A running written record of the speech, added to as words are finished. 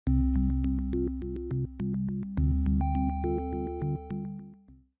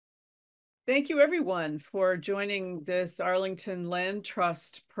Thank you, everyone, for joining this Arlington Land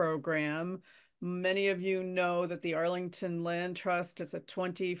Trust program. Many of you know that the Arlington Land Trust, it's a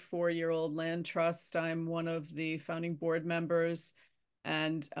 24-year-old land trust. I'm one of the founding board members,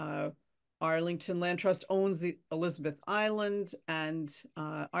 and Arlington Land Trust owns the Elizabeth Island, and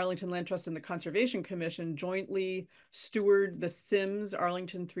Arlington Land Trust and the Conservation Commission jointly steward the Sims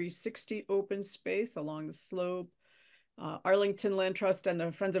Arlington 360 open space along the slope. Arlington Land Trust and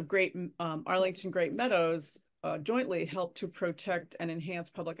the Friends of Arlington Great Meadows jointly helped to protect and enhance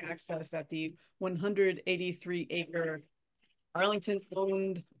public access at the 183-acre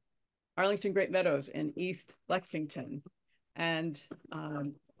Arlington-owned Arlington Great Meadows in East Lexington. And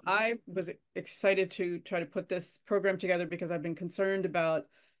I was excited to try to put this program together because I've been concerned about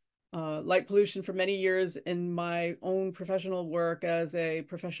light pollution for many years in my own professional work as a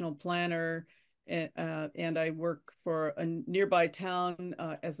professional planner. And I work for a nearby town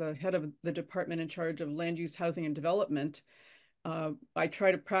as the head of the department in charge of land use, housing, and development. I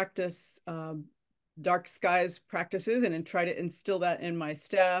try to practice dark skies practices and try to instill that in my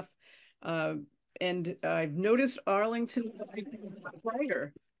staff. And I've noticed Arlington has become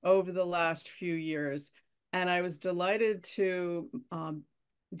brighter over the last few years. And I was delighted to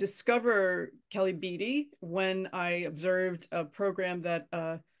discover Kelly Beatty when I observed a program that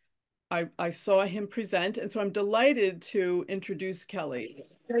I saw him present, and so I'm delighted to introduce Kelly.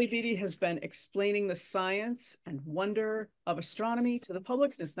 Kelly Beatty has been explaining the science and wonder of astronomy to the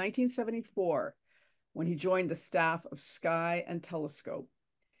public since 1974, when he joined the staff of Sky and Telescope.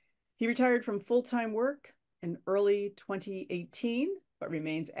 He retired from full-time work in early 2018, but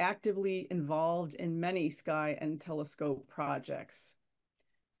remains actively involved in many Sky and Telescope projects.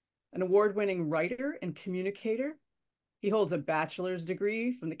 An award-winning writer and communicator, he holds a bachelor's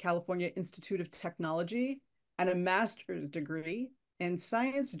degree from the California Institute of Technology and a master's degree in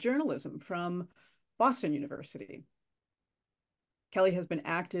science journalism from Boston University. Kelly has been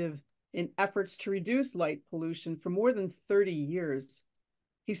active in efforts to reduce light pollution for more than 30 years.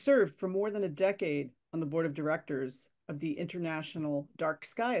 He served for more than a decade on the board of directors of the International Dark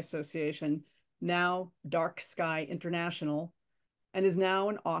Sky Association, now Dark Sky International, and is now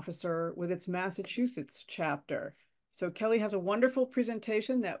an officer with its Massachusetts chapter. So Kelly has a wonderful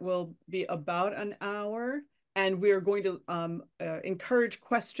presentation that will be about an hour, and we are going to encourage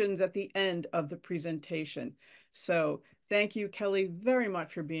questions at the end of the presentation. So thank you, Kelly, very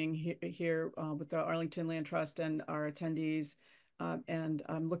much for being here with the Arlington Land Trust and our attendees. And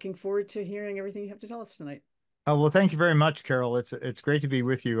I'm looking forward to hearing everything you have to tell us tonight. Oh, well, thank you very much, Carol. It's great to be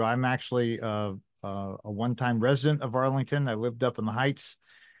with you. I'm actually a one-time resident of Arlington. I lived up in the Heights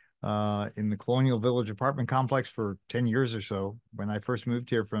in the Colonial Village apartment complex for 10 years or so when I first moved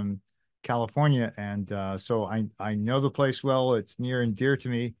here from California. And so I know the place well. It's near and dear to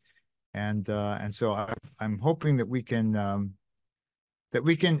me. And so I'm hoping that we can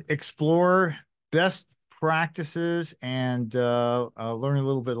explore best practices and learn a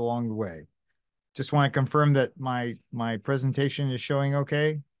little bit along the way. Just want to confirm that my presentation is showing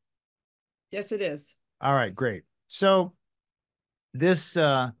okay? Yes, it is. All right, great. So this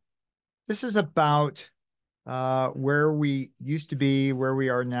is about where we used to be, where we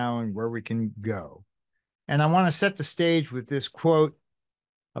are now, and where we can go. And I want to set the stage with this quote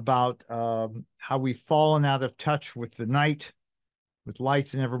about how we've fallen out of touch with the night. With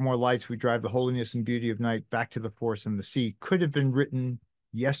lights and ever more lights, we drive the holiness and beauty of night back to the forest and the sea. Could have been written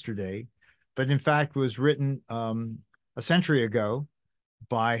yesterday, but in fact was written a century ago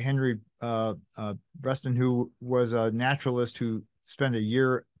by Henry Preston, who was a naturalist who spent a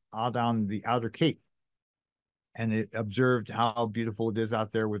year out on the outer Cape, and it observed how beautiful it is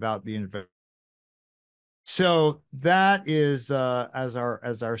out there without the intervention. So that is as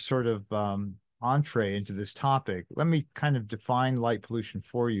our sort of entree into this topic. Let me kind of define light pollution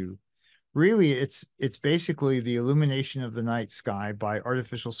for you. Really, it's basically the illumination of the night sky by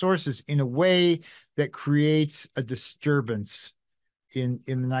artificial sources in a way that creates a disturbance in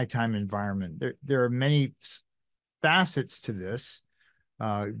the nighttime environment. There are many facets to this.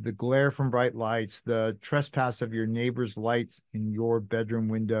 The glare from bright lights, the trespass of your neighbor's lights in your bedroom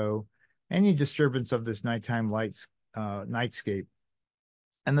window, any disturbance of this nighttime nightscape.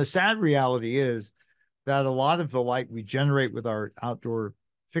 And the sad reality is that a lot of the light we generate with our outdoor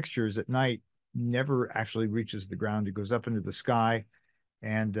fixtures at night never actually reaches the ground. It goes up into the sky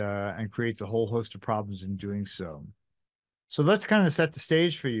and creates a whole host of problems in doing so. So let's kind of set the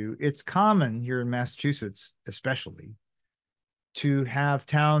stage for you. It's common here in Massachusetts, especially, to have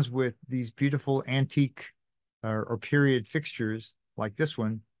towns with these beautiful antique or period fixtures like this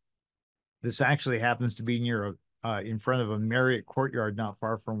one. This actually happens to be near in front of a Marriott courtyard not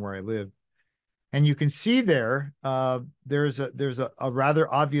far from where I live. And you can see there, there's a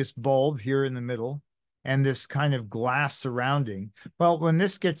rather obvious bulb here in the middle and this kind of glass surrounding. Well, when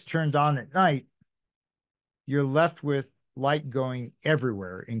this gets turned on at night, you're left with light going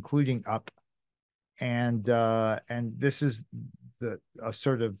everywhere, including up. And this is a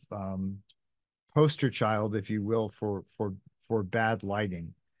sort of poster child, if you will, for bad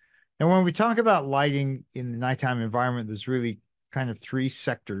lighting. And when we talk about lighting in the nighttime environment, there's really kind of three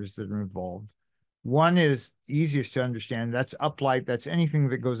sectors that are involved. One is easiest to understand. That's uplight. That's anything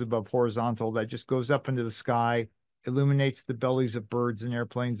that goes above horizontal, that just goes up into the sky, illuminates the bellies of birds and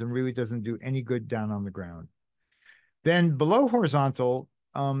airplanes, and really doesn't do any good down on the ground. Then below horizontal,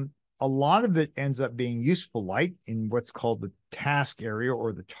 a lot of it ends up being useful light in what's called the task area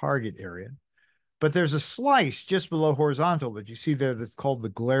or the target area. But there's a slice just below horizontal that you see there that's called the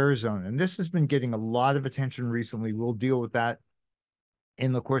glare zone. And this has been getting a lot of attention recently. We'll deal with that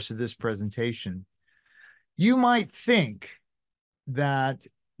in the course of this presentation. You might think that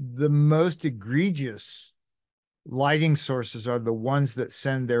the most egregious lighting sources are the ones that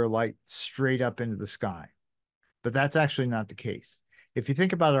send their light straight up into the sky. But that's actually not the case. If you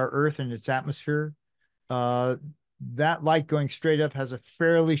think about our Earth and its atmosphere, that light going straight up has a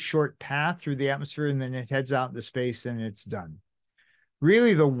fairly short path through the atmosphere, and then it heads out into space and it's done.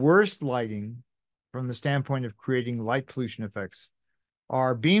 Really, the worst lighting from the standpoint of creating light pollution effects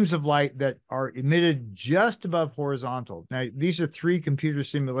are beams of light that are emitted just above horizontal. Now, these are three computer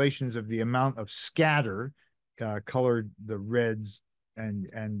simulations of the amount of scatter, colored the reds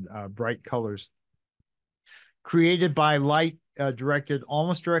and bright colors, created by light directed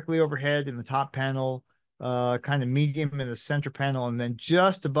almost directly overhead in the top panel, kind of medium in the center panel, and then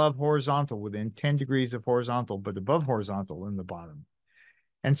just above horizontal, within 10 degrees of horizontal, but above horizontal in the bottom.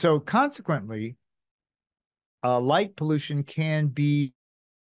 And so consequently, light pollution can be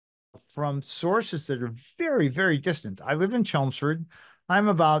from sources that are very, very distant. I live in Chelmsford. I'm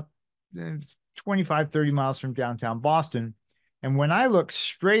about 25, 30 miles from downtown Boston. And when I look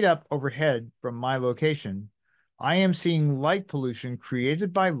straight up overhead from my location, I am seeing light pollution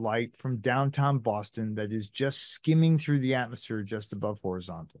created by light from downtown Boston that is just skimming through the atmosphere just above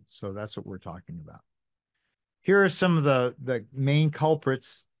horizontal. So that's what we're talking about. Here are some of the main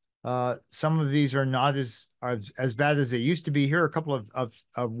culprits. Some of these are not as bad as they used to be. Here are a couple of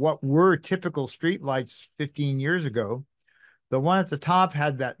what were typical street lights 15 years ago. The one at the top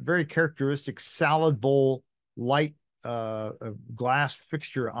had that very characteristic salad bowl light glass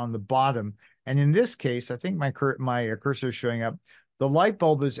fixture on the bottom. And in this case, I think my cursor is showing up. The light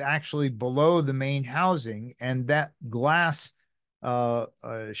bulb is actually below the main housing, and that glass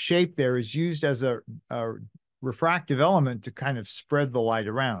shape there is used as a refractive element to kind of spread the light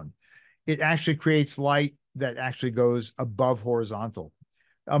around. It actually creates light that actually goes above horizontal.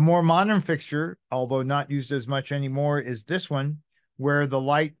 A more modern fixture, although not used as much anymore, is this one, where the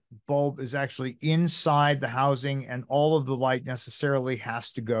light bulb is actually inside the housing and all of the light necessarily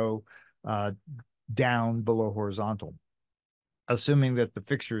has to go down below horizontal, assuming that the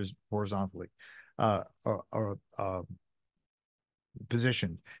fixture is horizontally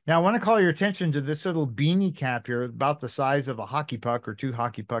positioned. Now, I want to call your attention to this little beanie cap here, about the size of a hockey puck or two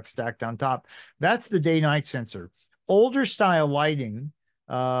hockey pucks stacked on top. That's the day-night sensor. Older style lighting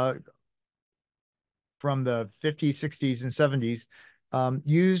from the 50s, 60s, and 70s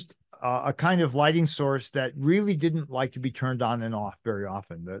used a kind of lighting source that really didn't like to be turned on and off very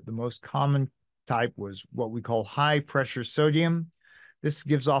often. The most common type was what we call high pressure sodium. This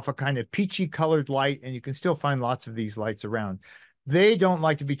gives off a kind of peachy colored light, and you can still find lots of these lights around. They don't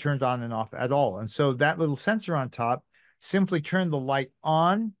like to be turned on and off at all. And so that little sensor on top simply turned the light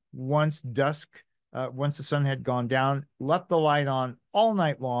on once once the sun had gone down, left the light on all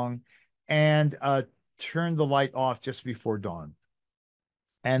night long, and turned the light off just before dawn.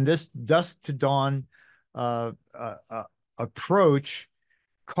 And this dusk to dawn approach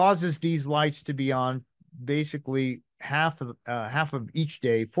causes these lights to be on basically half of each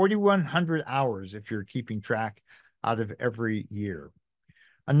day, 4,100 hours if you're keeping track out of every year.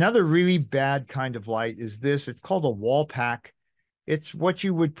 Another really bad kind of light is this. It's called a wall pack. It's what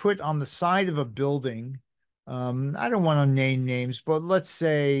you would put on the side of a building. I don't want to name names, but let's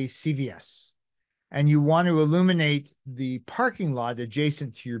say CVS. And you want to illuminate the parking lot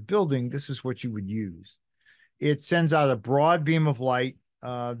adjacent to your building, this is what you would use. It sends out a broad beam of light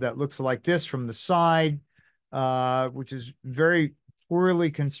that looks like this from the side, which is very poorly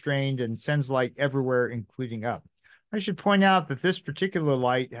constrained and sends light everywhere, including up. I should point out that this particular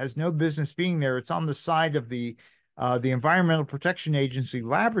light has no business being there. It's on the side of the Environmental Protection Agency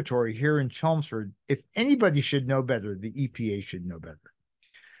laboratory here in Chelmsford. If anybody should know better, the EPA should know better.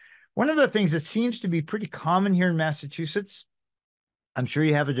 One of the things that seems to be pretty common here in Massachusetts, I'm sure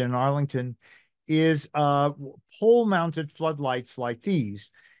you have it in Arlington, is pole-mounted floodlights like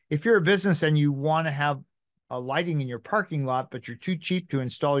these. If you're a business and you want to have lighting in your parking lot, but you're too cheap to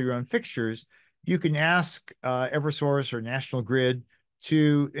install your own fixtures, you can ask Eversource or National Grid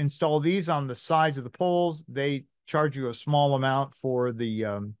to install these on the sides of the poles. They charge you a small amount for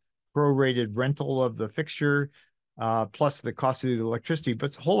the prorated rental of the fixture, plus the cost of the electricity, but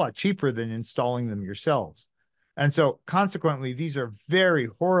it's a whole lot cheaper than installing them yourselves. And so consequently, these are very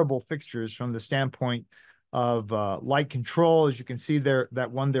horrible fixtures from the standpoint of light control. As you can see there,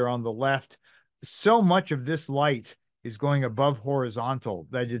 that one there on the left, so much of this light is going above horizontal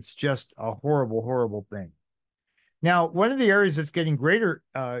that it's just a horrible, horrible thing. Now, one of the areas that's getting greater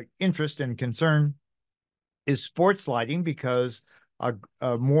interest and concern is sports lighting, because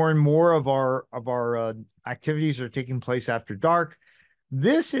more and more of our activities are taking place after dark.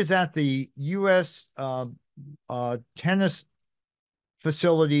 This is at the U.S. Tennis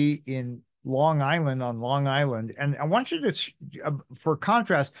facility in Long Island, on Long Island. And I want you to, for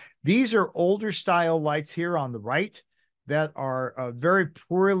contrast, these are older style lights here on the right that are very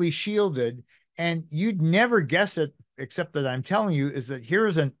poorly shielded. And you'd never guess it, except that I'm telling you, is that here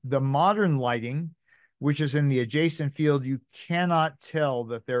is the modern lighting, which is in the adjacent field. You cannot tell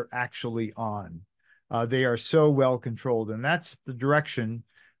that they're actually on. They are so well controlled. And that's the direction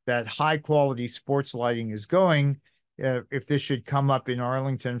that high quality sports lighting is going. If this should come up in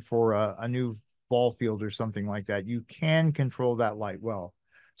Arlington for a new ball field or something like that, you can control that light well.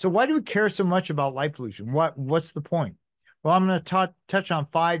 So why do we care so much about light pollution? What's the point? Well, I'm going to touch on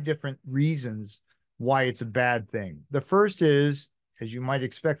 5 different reasons why it's a bad thing. The first is, as you might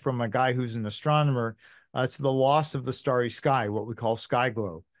expect from a guy who's an astronomer, it's the loss of the starry sky, what we call sky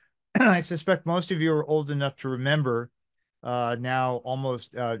glow. I suspect most of you are old enough to remember now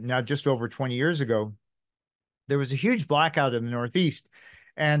just over 20 years ago, there was a huge blackout in the Northeast.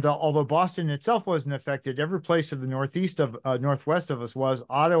 And although Boston itself wasn't affected, every place of the Northwest of us was.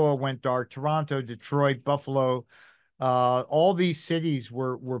 Ottawa went dark, Toronto, Detroit, Buffalo, all these cities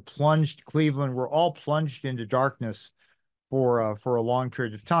were plunged, Cleveland, were all plunged into darkness for a long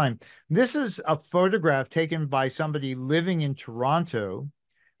period of time. This is a photograph taken by somebody living in Toronto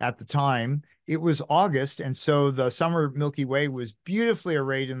at the time. It was August, and so the summer Milky Way was beautifully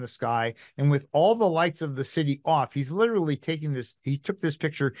arrayed in the sky, and with all the lights of the city off, he's literally he took this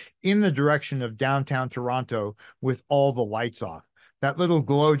picture in the direction of downtown Toronto with all the lights off. That little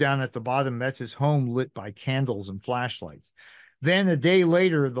glow down at the bottom, that's his home lit by candles and flashlights. Then a day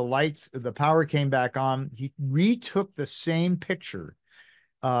later, the power came back on. He retook the same picture,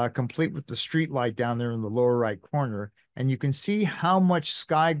 complete with the street light down there in the lower right corner. And you can see how much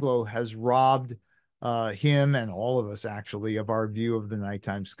sky glow has robbed him and all of us, actually, of our view of the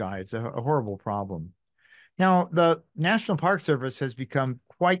nighttime sky. It's a horrible problem. Now, the National Park Service has become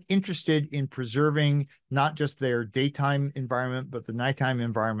quite interested in preserving not just their daytime environment, but the nighttime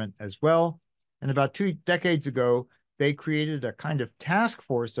environment as well. And about 2 decades ago, they created a kind of task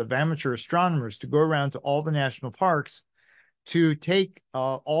force of amateur astronomers to go around to all the national parks to take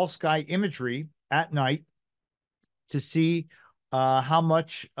all sky imagery at night to see how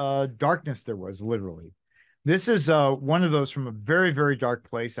much darkness there was, literally. This is one of those from a very, very dark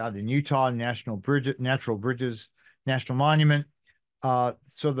place out in Utah, Natural Bridges National Monument.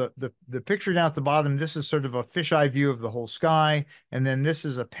 So the picture down at the bottom, this is sort of a fisheye view of the whole sky. And then this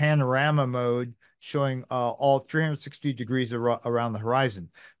is a panorama mode showing all 360 degrees around the horizon.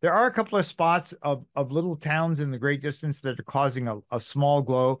 There are a couple of spots of little towns in the great distance that are causing a small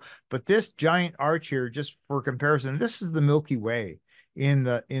glow, but this giant arch here, just for comparison, this is the Milky Way in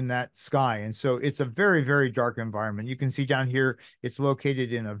that sky. And so it's a very, very dark environment. You can see down here, it's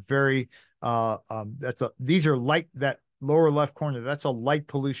located in a very, these are light, that lower left corner, that's a light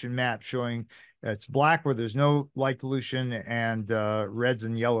pollution map showing it's black where there's no light pollution, and reds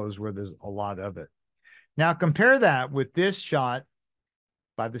and yellows where there's a lot of it. Now compare that with this shot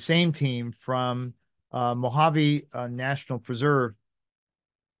by the same team from Mojave National Preserve.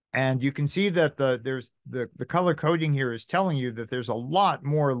 And you can see that the color coding here is telling you that there's a lot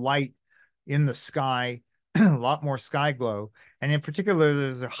more light in the sky, a lot more sky glow. And in particular,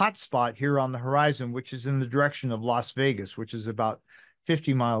 there's a hot spot here on the horizon, which is in the direction of Las Vegas, which is about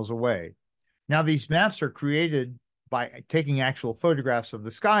 50 miles away. Now, these maps are created by taking actual photographs of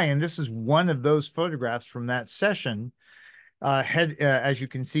the sky, and this is one of those photographs from that session. As you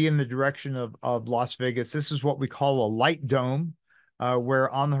can see in the direction of Las Vegas, this is what we call a light dome. where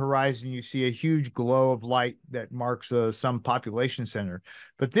on the horizon you see a huge glow of light that marks some population center.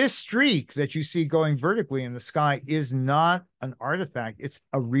 But this streak that you see going vertically in the sky is not an artifact. It's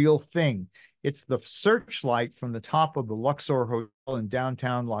a real thing. It's the searchlight from the top of the Luxor Hotel in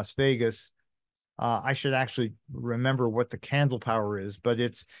downtown Las Vegas. I should actually remember what the candle power is, but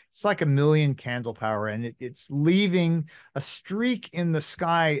it's like a million candle power, and it's leaving a streak in the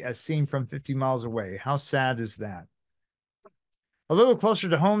sky as seen from 50 miles away. How sad is that? A little closer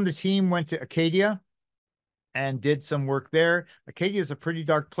to home, the team went to Acadia and did some work there. Acadia is a pretty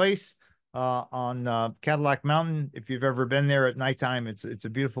dark place on Cadillac Mountain. If you've ever been there at nighttime, it's a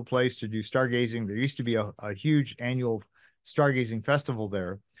beautiful place to do stargazing. There used to be a huge annual stargazing festival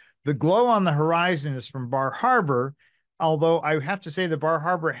there. The glow on the horizon is from Bar Harbor, although I have to say the Bar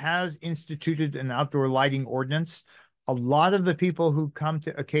Harbor has instituted an outdoor lighting ordinance. A lot of the people who come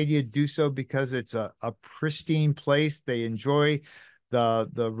to Acadia do so because it's a pristine place. They enjoy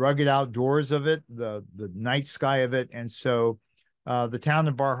the rugged outdoors of it, the night sky of it. And so the town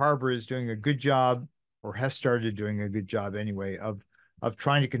of Bar Harbor is doing a good job, or has started doing a good job anyway, of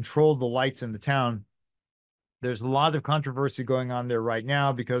trying to control the lights in the town. There's a lot of controversy going on there right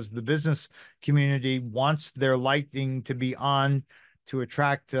now because the business community wants their lighting to be on to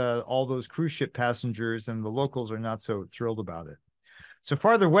attract all those cruise ship passengers, and the locals are not so thrilled about it. So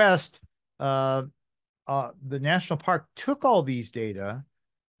farther west, the National Park took all these data,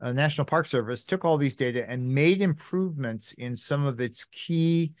 National Park Service took all these data and made improvements in some of its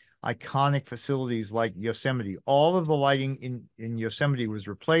key iconic facilities like Yosemite. All of the lighting in Yosemite was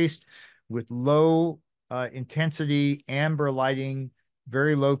replaced with low intensity amber lighting,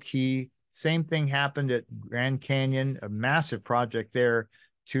 very low key. Same thing happened at Grand Canyon, a massive project there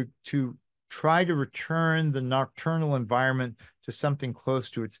to try to return the nocturnal environment to something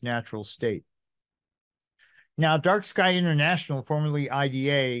close to its natural state. Now, Dark Sky International, formerly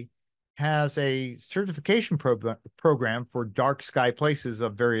IDA, has a certification program for dark sky places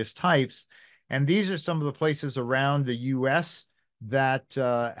of various types. And these are some of the places around the US that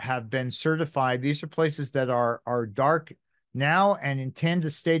have been certified. These are places that are dark now and intend to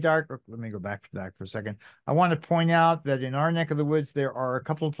stay dark. Let me go back to that for a second. I want to point out that in our neck of the woods, there are a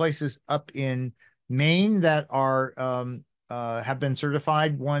couple of places up in Maine that are have been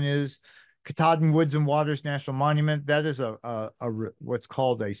certified. One is Katahdin Woods and Waters National Monument. That is what's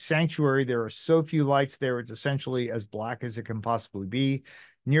called a sanctuary. There are so few lights there, it's essentially as black as it can possibly be.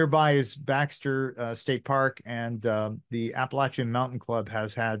 Nearby is Baxter State Park, and the Appalachian Mountain Club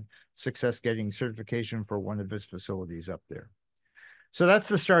has had success getting certification for one of its facilities up there. So that's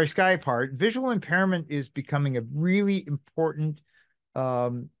the starry sky part. Visual impairment is becoming a really important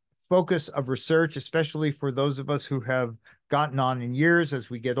focus of research, especially for those of us who have gotten on in years. As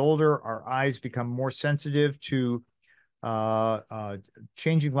we get older, our eyes become more sensitive to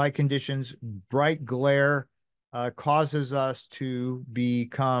changing light conditions. Bright glare causes us to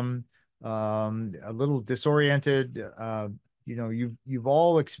become a little disoriented. You know, you've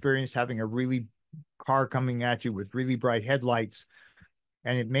all experienced having a really car coming at you with really bright headlights,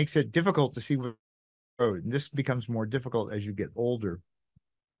 and it makes it difficult to see the road. And this becomes more difficult as you get older.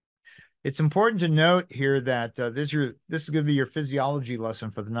 It's important to note here that this is going to be your physiology lesson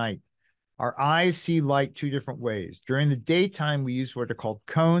for the night. Our eyes see light two different ways. During the daytime, we use what are called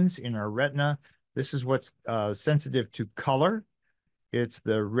cones in our retina. This is what's sensitive to color. It's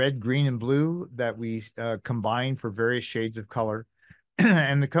the red, green, and blue that we combine for various shades of color.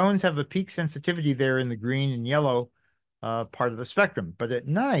 And the cones have a peak sensitivity there in the green and yellow part of the spectrum. But at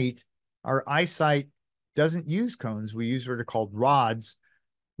night, our eyesight doesn't use cones. We use what are called rods.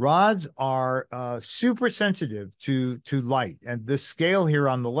 Rods are super sensitive to light. And this scale here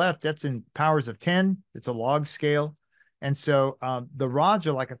on the left, that's in powers of 10. It's a log scale. And so the rods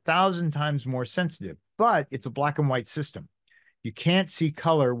are like 1,000 times more sensitive, but it's a black and white system. You can't see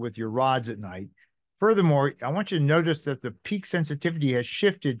color with your rods at night. Furthermore, I want you to notice that the peak sensitivity has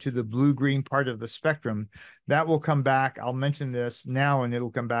shifted to the blue-green part of the spectrum. That will come back. I'll mention this now, and it'll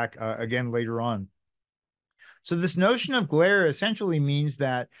come back again later on. So this notion of glare essentially means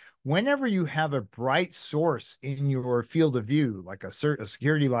that whenever you have a bright source in your field of view, like a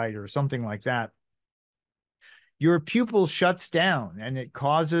security light or something like that, your pupil shuts down and it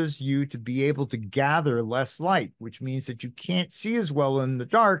causes you to be able to gather less light, which means that you can't see as well in the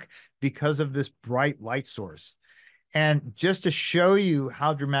dark because of this bright light source. And just to show you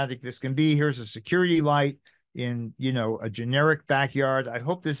how dramatic this can be, here's a security light in, you know, a generic backyard. I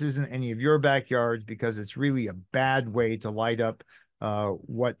hope this isn't any of your backyards because it's really a bad way to light up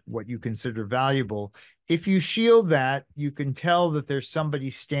what you consider valuable. If you shield that, you can tell that there's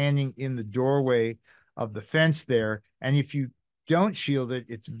somebody standing in the doorway of the fence there. And if you don't shield it,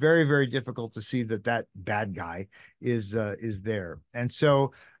 it's very, very difficult to see that that bad guy is there. And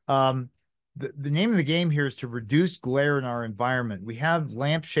so the name of the game here is to reduce glare in our environment. We have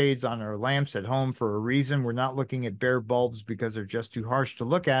lampshades on our lamps at home for a reason. We're not looking at bare bulbs because they're just too harsh to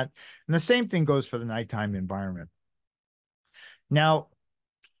look at. And the same thing goes for the nighttime environment. Now,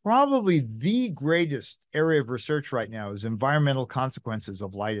 probably the greatest area of research right now is environmental consequences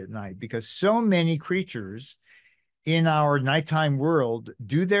of light at night, because so many creatures in our nighttime world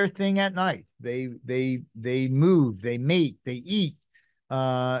do their thing at night. They move, they mate, they eat,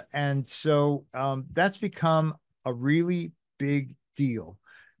 and so that's become a really big deal.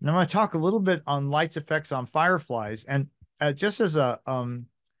 And I'm going to talk a little bit on light's effects on fireflies, and just as a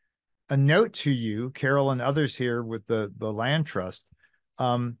note to you, Carol and others here with the Land Trust.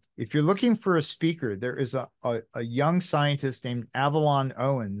 If you're looking for a speaker, there is a young scientist named Avalon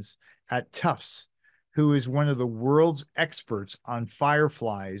Owens at Tufts, who is one of the world's experts on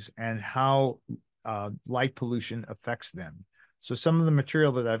fireflies and how light pollution affects them. So some of the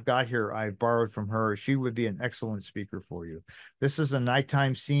material that I've got here, I borrowed from her. She would be an excellent speaker for you. This is a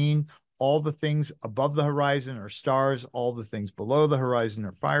nighttime scene. All the things above the horizon are stars. All the things below the horizon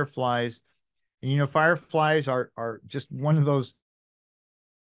are fireflies. And, you know, fireflies are just one of those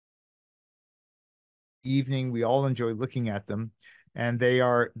evening. We all enjoy looking at them, and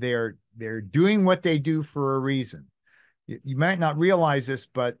they're doing what they do for a reason. You might not realize this,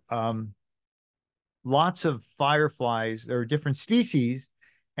 but lots of fireflies, there are different species,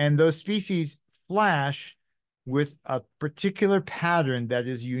 and those species flash with a particular pattern that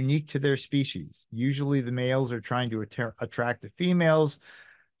is unique to their species. Usually the males are trying to attract the females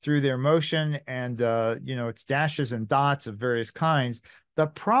through their motion, and you know, it's dashes and dots of various kinds. The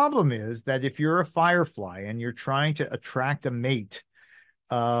problem is that if you're a firefly and you're trying to attract a mate,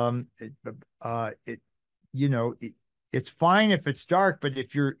 it, you know, it's fine if it's dark, but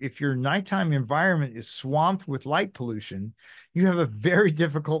if your nighttime environment is swamped with light pollution, you have a very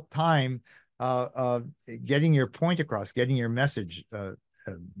difficult time getting your point across, getting your message,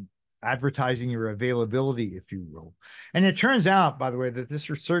 advertising your availability, if you will. And it turns out, by the way, that this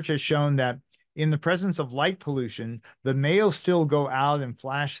research has shown that in the presence of light pollution, the males still go out and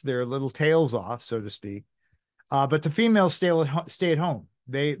flash their little tails off, so to speak, but the females stay at home.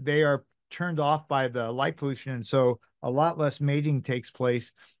 They are turned off by the light pollution, and so a lot less mating takes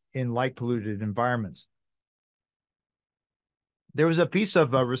place in light polluted environments. There was a piece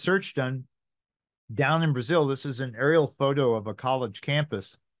of research done down in Brazil. This is an aerial photo of a college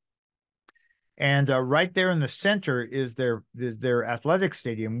campus. And right there in the center is their athletic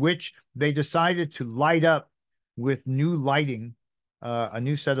stadium, which they decided to light up with new lighting, a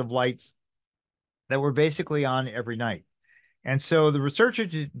new set of lights that were basically on every night. And so the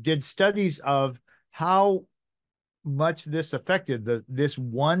researchers did studies of how much this affected this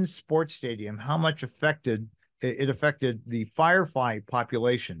one sports stadium, how much it affected the firefly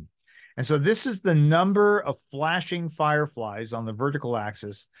population. And so this is the number of flashing fireflies on the vertical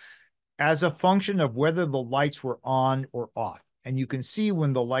axis as a function of whether the lights were on or off. And you can see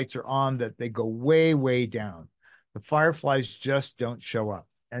when the lights are on that they go way, way down. The fireflies just don't show up.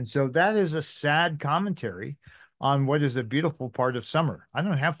 And so that is a sad commentary on what is a beautiful part of summer. I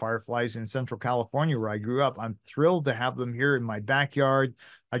don't have fireflies in Central California where I grew up. I'm thrilled to have them here in my backyard.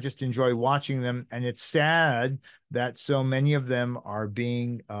 I just enjoy watching them. And it's sad that so many of them are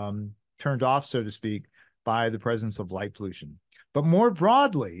being turned off, so to speak, by the presence of light pollution. But more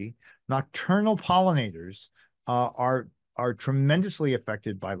broadly, nocturnal pollinators are tremendously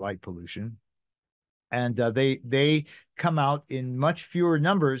affected by light pollution, and they come out in much fewer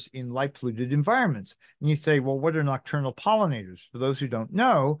numbers in light polluted environments. And you say, well, what are nocturnal pollinators? For those who don't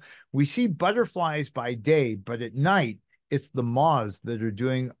know, we see butterflies by day, but at night it's the moths that are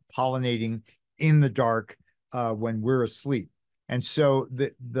doing pollinating in the dark when we're asleep. And so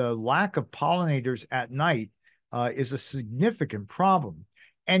the lack of pollinators at night is a significant problem.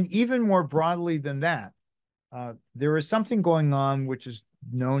 And even more broadly than that, there is something going on which is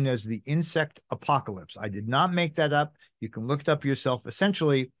known as the insect apocalypse. I did not make that up. You can look it up yourself.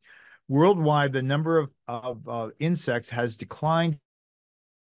 Essentially, worldwide, the number of insects has declined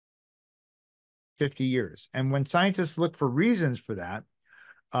 50 years. And when scientists look for reasons for that,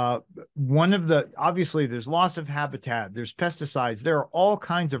 one of the, obviously, there's loss of habitat, there's pesticides, there are all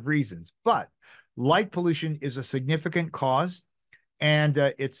kinds of reasons, but light pollution is a significant cause. And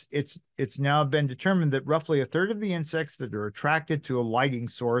it's now been determined that roughly a third of the insects that are attracted to a lighting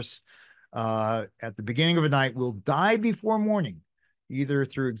source at the beginning of a night will die before morning, either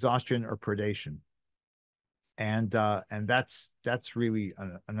through exhaustion or predation. And that's really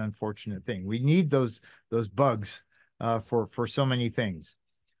an unfortunate thing. We need those bugs for so many things.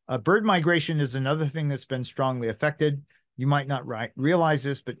 Bird migration is another thing that's been strongly affected. You might not realize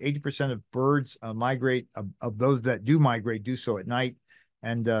this, but 80% of birds migrate, of those that do migrate, do so at night,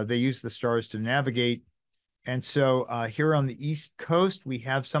 and they use the stars to navigate. And so here on the East Coast, we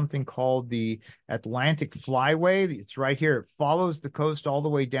have something called the Atlantic Flyway. It's right here. It follows the coast all the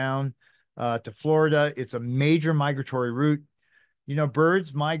way down to Florida. It's a major migratory route. You know,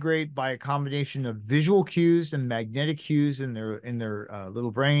 birds migrate by a combination of visual cues and magnetic cues in their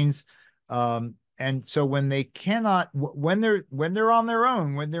little brains. And so when they cannot, when they're on their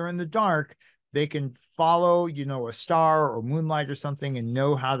own, when they're in the dark, they can follow, you know, a star or moonlight or something and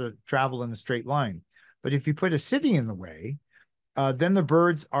know how to travel in a straight line. But if you put a city in the way, then the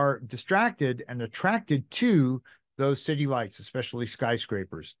birds are distracted and attracted to those city lights, especially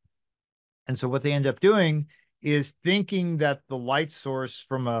skyscrapers. And so what they end up doing is thinking that the light source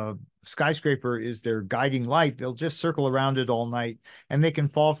from a skyscraper is their guiding light. They'll just circle around it all night, and they can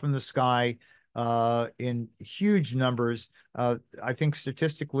fall from the sky in huge numbers. I think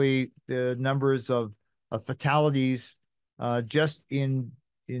statistically, the numbers of fatalities just in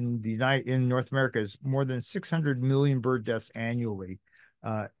North America is more than 600 million bird deaths annually.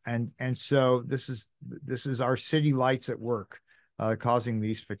 And so this is our city lights at work causing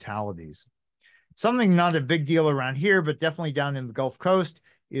these fatalities. Something not a big deal around here, but definitely down in the Gulf Coast,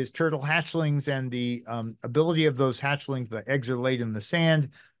 is turtle hatchlings and the ability of those hatchlings. The eggs are laid in the sand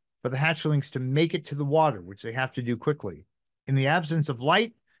for the hatchlings to make it to the water, which they have to do quickly. In the absence of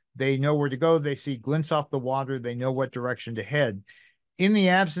light, they know where to go. They see glints off the water. They know what direction to head. In the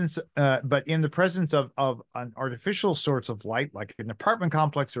absence, but in the presence of an artificial source of light, like an apartment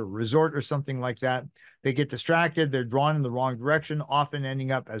complex or a resort or something like that, they get distracted. They're drawn in the wrong direction, often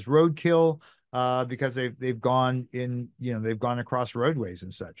ending up as roadkill because they've gone in, you know, they've gone across roadways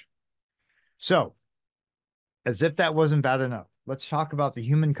and such. So, as if that wasn't bad enough, let's talk about the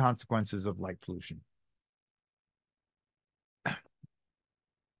human consequences of light pollution.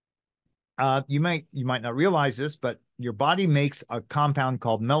 You might not realize this, but your body makes a compound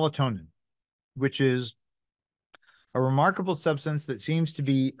called melatonin, which is a remarkable substance that seems to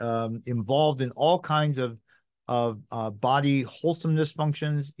be involved in all kinds of body wholesomeness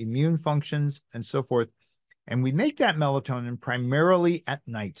functions, immune functions, and so forth. And we make that melatonin primarily at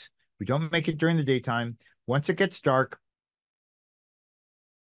night. We don't make it during the daytime. Once it gets dark,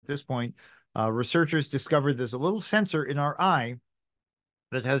 at this point, researchers discovered there's a little sensor in our eye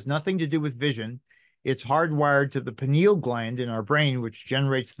that has nothing to do with vision. It's hardwired to the pineal gland in our brain, which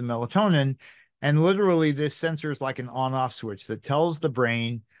generates the melatonin. And literally, this sensor is like an on-off switch that tells the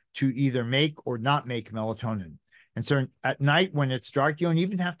brain to either make or not make melatonin. And so at night, when it's dark, you don't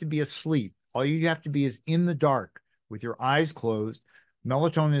even have to be asleep. All you have to be is in the dark with your eyes closed.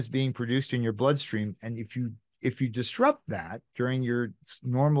 Melatonin is being produced in your bloodstream. And if you disrupt that during your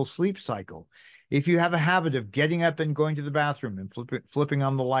normal sleep cycle, if you have a habit of getting up and going to the bathroom and flipping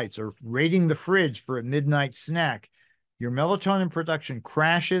on the lights or raiding the fridge for a midnight snack, your melatonin production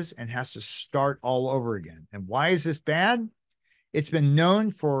crashes and has to start all over again. And why is this bad? It's been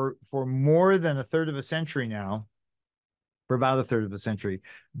known for more than a third of a century now, for about a third of a century,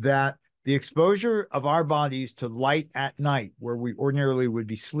 that the exposure of our bodies to light at night, where we ordinarily would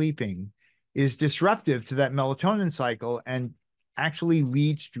be sleeping, is disruptive to that melatonin cycle and actually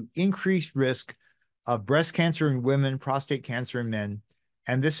leads to increased risk of breast cancer in women, prostate cancer in men.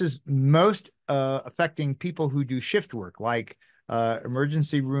 And this is most affecting people who do shift work, like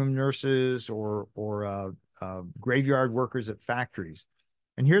emergency room nurses or graveyard workers at factories.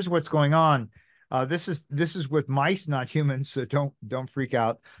 And here's what's going on. This is with mice, not humans, so don't freak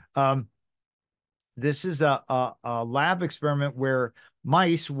out. This is a lab experiment where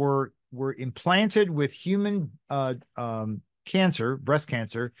mice were implanted with human cancer, breast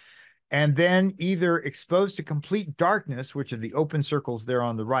cancer, and then either exposed to complete darkness, which are the open circles there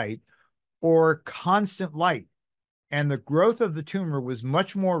on the right, or constant light. And the growth of the tumor was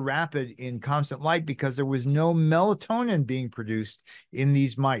much more rapid in constant light because there was no melatonin being produced in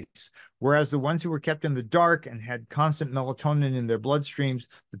these mice. Whereas the ones who were kept in the dark and had constant melatonin in their bloodstreams,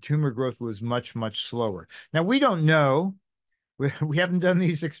 the tumor growth was much, much slower. Now, we don't know. We haven't done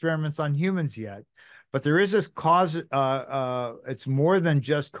these experiments on humans yet, but there is this cause. It's more than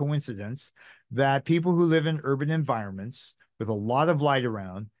just coincidence that people who live in urban environments with a lot of light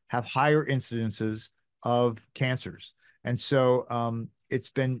around have higher incidences of cancers. And so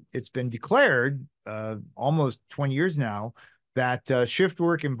it's been declared almost 20 years now that shift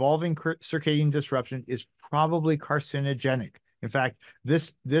work involving circadian disruption is probably carcinogenic. In fact,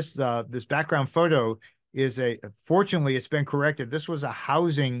 this background photo is fortunately it's been corrected. This was a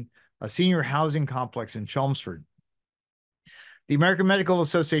senior housing complex in Chelmsford. The American Medical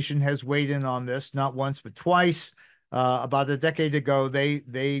Association has weighed in on this, not once, but twice. About a decade ago,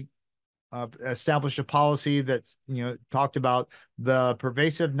 they established a policy that's, talked about the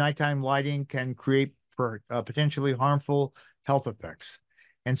pervasive nighttime lighting can create potentially harmful health effects.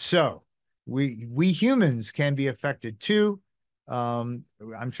 And so we humans can be affected too. I'm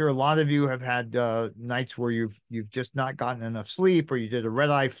sure a lot of you have had nights where you've just not gotten enough sleep, or you did a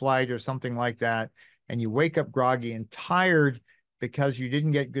red-eye flight or something like that, and you wake up groggy and tired because you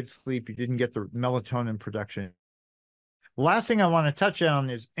didn't get good sleep, you didn't get the melatonin production. The last thing I want to touch on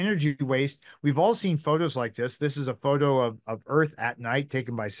is energy waste. We've all seen photos like this. This is a photo of Earth at night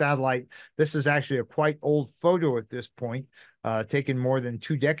taken by satellite. This is actually a quite old photo at this point, taken more than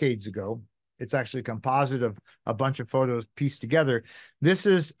 2 decades ago. It's actually a composite of a bunch of photos pieced together. This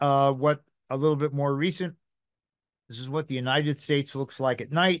is what a little bit more recent. This is what the United States looks like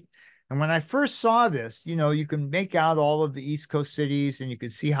at night. And when I first saw this, you can make out all of the East Coast cities, and you can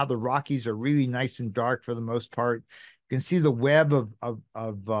see how the Rockies are really nice and dark for the most part. You can see the web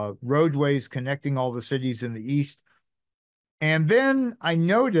of roadways connecting all the cities in the East. And then I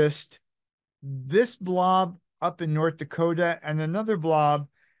noticed this blob up in North Dakota and another blob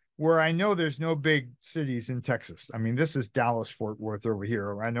where I know there's no big cities in Texas. I mean, this is Dallas, Fort Worth over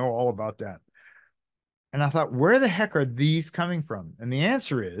here. I know all about that. And I thought, where the heck are these coming from? And the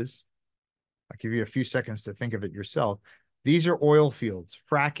answer is, I'll give you a few seconds to think of it yourself. These are oil fields,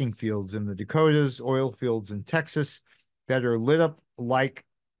 fracking fields in the Dakotas, oil fields in Texas that are lit up like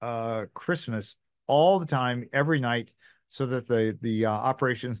Christmas all the time, every night, so that the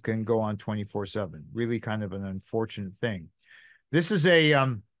operations can go on 24/7. Really kind of an unfortunate thing. This is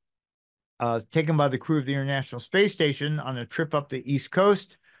taken by the crew of the International Space Station on a trip up the East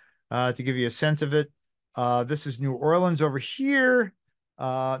Coast, to give you a sense of it. This is New Orleans over here.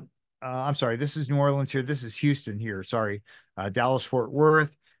 I'm sorry, this is New Orleans here. This is Houston here. Sorry. Dallas, Fort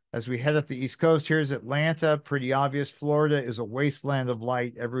Worth. As we head up the East Coast, here's Atlanta. Pretty obvious. Florida is a wasteland of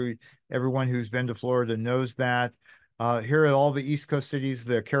light. Everyone who's been to Florida knows that. Here are all the East Coast cities,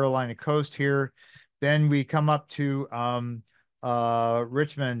 the Carolina coast here. Then we come up to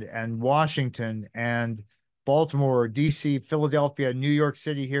Richmond and Washington and Baltimore, DC, Philadelphia, New York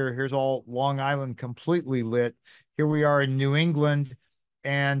City here. Here's all Long Island completely lit. Here we are in New England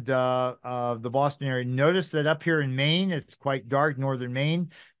and the Boston area. Notice that up here in Maine, it's quite dark, northern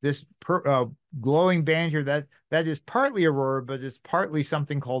Maine. This glowing band here, that is partly aurora, but it's partly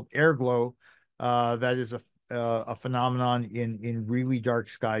something called air glow. That is a phenomenon in really dark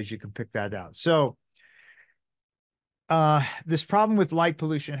skies. You can pick that out. So this problem with light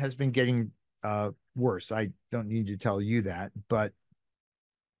pollution has been getting worse. I don't need to tell you that, but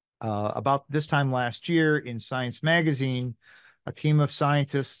about this time last year in Science magazine, a team of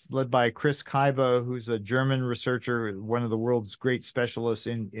scientists led by Chris Kaiba, who's a German researcher, one of the world's great specialists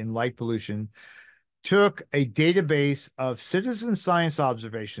in light pollution, took a database of citizen science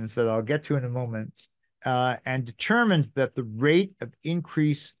observations that I'll get to in a moment, and determined that the rate of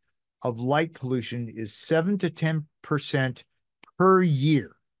increase of light pollution is 7 to 10% per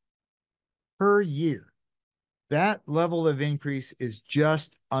year. Per year. That level of increase is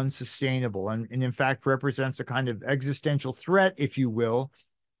just unsustainable, and in fact represents a kind of existential threat, if you will,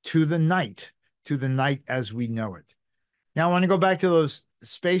 to the night as we know it. Now, I want to go back to those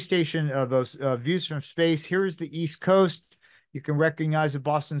space station, those views from space. Here is the East Coast. You can recognize that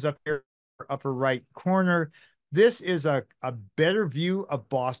Boston's up here, upper right corner. This is a better view of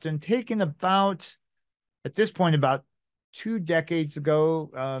Boston, taken about, at this point, about 2 decades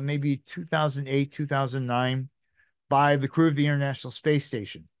ago, maybe 2008, 2009, by the crew of the International Space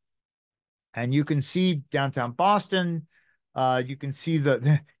Station. And you can see downtown Boston. You can see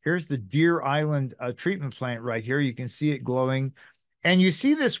here's the Deer Island treatment plant right here. You can see it glowing. And you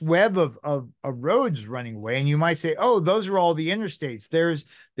see this web of roads running away. And you might say, oh, those are all the interstates.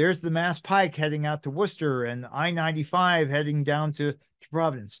 There's the Mass Pike heading out to Worcester and I-95 heading down to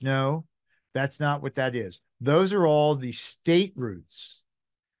Providence. No, that's not what that is. Those are all the state routes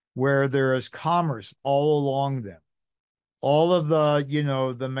where there is commerce all along them. All of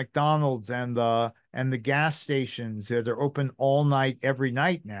the McDonald's and the gas stations that are open all night, every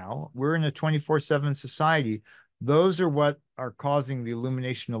night now. We're in a 24/7 society. Those are what are causing the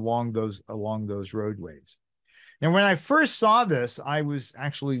illumination along those roadways. Now, when I first saw this, I was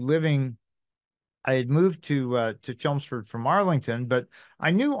actually I had moved to Chelmsford from Arlington, but I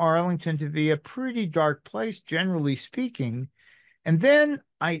knew Arlington to be a pretty dark place, generally speaking. And then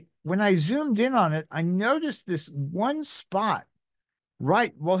when I zoomed in on it, I noticed this one spot.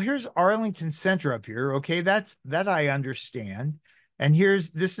 Right. Well, here's Arlington Center up here. Okay, that I understand. And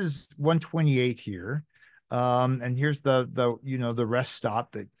this is 128 here. And here's the rest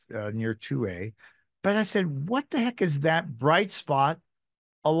stop that's near 2A. But I said, what the heck is that bright spot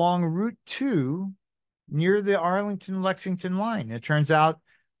along Route 2 near the Arlington-Lexington line? It turns out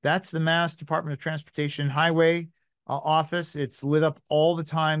that's the Mass Department of Transportation Highway office. It's lit up all the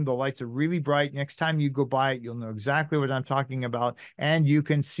time. The lights are really bright. Next time you go by it, you'll know exactly what I'm talking about. And you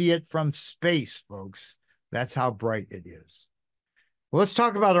can see it from space, folks. That's how bright it is. Well, let's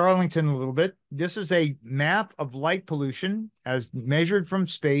talk about Arlington a little bit. This is a map of light pollution as measured from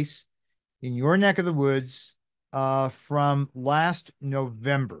space in your neck of the woods from last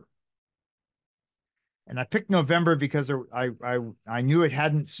November. And I picked November because I knew it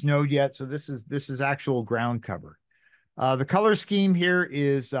hadn't snowed yet, so this is actual ground cover. The color scheme here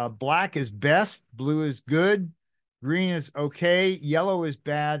is black is best, blue is good, green is okay, yellow is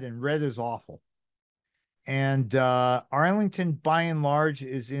bad, and red is awful. And Arlington, by and large,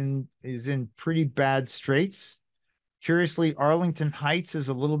 is in pretty bad straits. Curiously, Arlington Heights is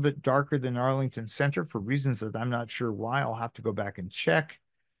a little bit darker than Arlington Center for reasons that I'm not sure why. I'll have to go back and check.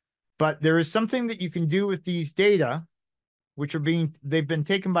 But there is something that you can do with these data, which they've been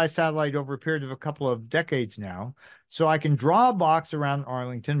taken by satellite over a period of a couple of decades now. So I can draw a box around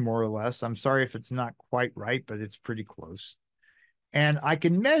Arlington, more or less. I'm sorry if it's not quite right, but it's pretty close. And I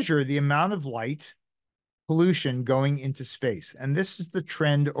can measure the amount of light pollution going into space. And this is the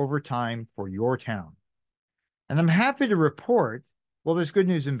trend over time for your town. And I'm happy to report, well, there's good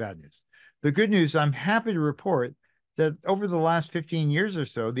news and bad news. The good news, I'm happy to report that over the last 15 years or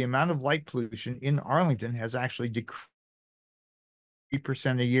so, the amount of light pollution in Arlington has actually decreased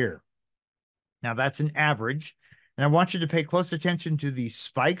 3% a year. Now, that's an average. And I want you to pay close attention to these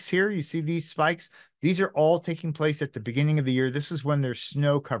spikes here. You see these spikes? These are all taking place at the beginning of the year. This is when there's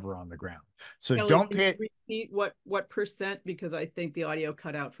snow cover on the ground. So Kelly, don't pay it. Repeat what percent, because I think the audio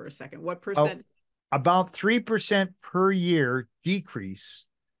cut out for a second. What Oh, percent? about 3% per year decrease,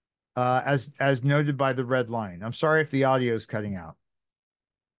 as noted by the red line. I'm sorry if the audio is cutting out.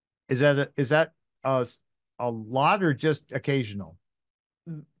 Is that a lot or just occasional?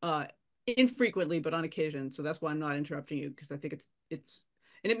 Infrequently, but on occasion. So that's why I'm not interrupting you, because I think it's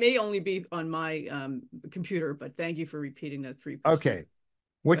and it may only be on my computer, but thank you for repeating that 3%. Okay.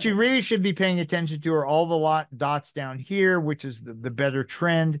 What you really should be paying attention to are all the dots down here, which is the better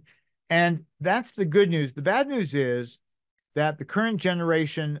trend. And that's the good news. The bad news is that the current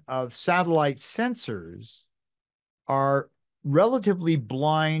generation of satellite sensors are relatively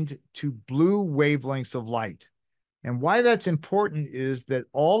blind to blue wavelengths of light. And why that's important is that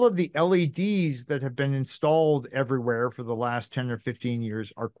all of the LEDs that have been installed everywhere for the last 10 or 15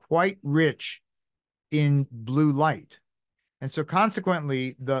 years are quite rich in blue light. And so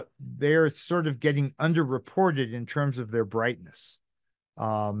consequently, they're sort of getting underreported in terms of their brightness.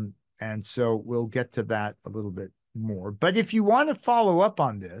 And so we'll get to that a little bit more. But if you want to follow up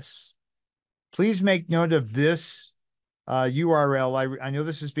on this, please make note of this URL. I know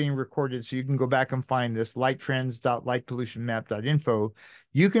this is being recorded, so you can go back and find this, lighttrends.lightpollutionmap.info.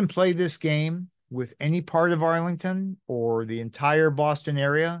 You can play this game with any part of Arlington or the entire Boston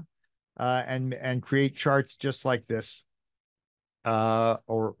area and create charts just like this.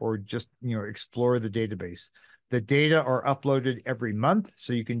 Or just explore the database. The data are uploaded every month,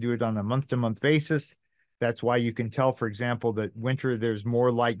 so you can do it on a month-to-month basis. That's why you can tell, for example, that winter there's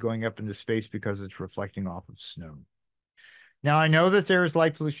more light going up into space because it's reflecting off of snow. Now I know that there is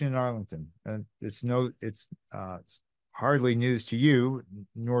light pollution in Arlington, and it's hardly news to you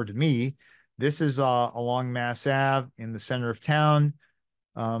nor to me. This is along Mass Ave in the center of town,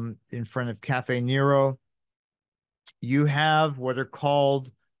 in front of Cafe Nero. You have what are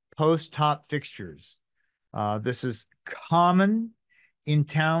called post-top fixtures. This is common in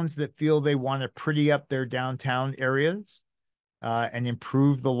towns that feel they want to pretty up their downtown areas and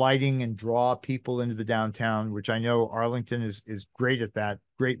improve the lighting and draw people into the downtown, which I know Arlington is great at that,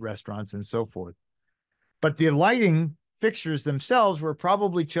 great restaurants and so forth. But the lighting fixtures themselves were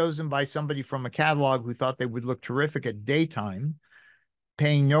probably chosen by somebody from a catalog who thought they would look terrific at daytime,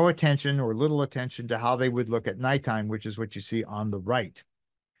 paying no attention or little attention to how they would look at nighttime, which is what you see on the right.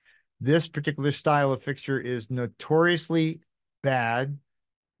 This particular style of fixture is notoriously bad,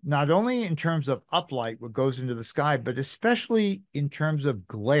 not only in terms of uplight, what goes into the sky, but especially in terms of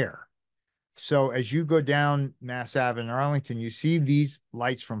glare. So as you go down Mass Ave in Arlington, you see these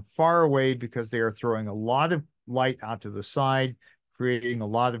lights from far away because they are throwing a lot of light out to the side, creating a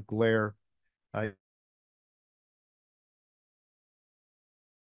lot of glare.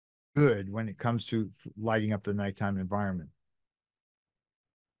 Good when it comes to lighting up the nighttime environment.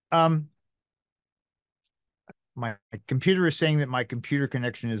 my computer is saying that my computer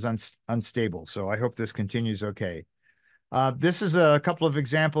connection is unstable, so I hope this continues okay. This is a couple of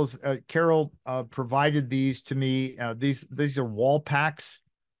examples. Carol provided these to me. These are wall packs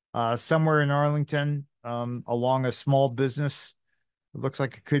somewhere in Arlington along a small business. It looks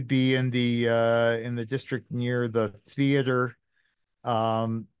like it could be in the district near the theater.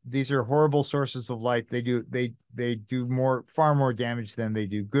 These are horrible sources of light. They do far more damage than they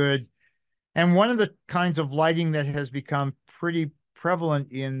do good. And one of the kinds of lighting that has become pretty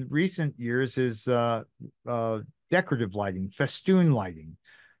prevalent in recent years is decorative lighting, festoon lighting,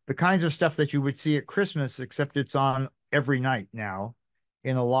 the kinds of stuff that you would see at Christmas, except it's on every night now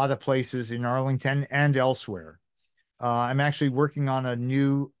in a lot of places in Arlington and elsewhere. I'm actually working on a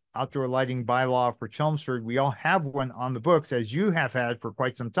new outdoor lighting bylaw for Chelmsford. We all have one on the books, as you have had for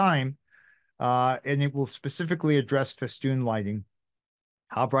quite some time, and it will specifically address festoon lighting,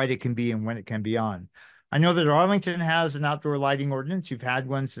 how bright it can be and when it can be on. I know that Arlington has an outdoor lighting ordinance. You've had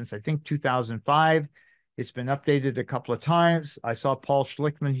one since, I think, 2005. It's been updated a couple of times. I saw Paul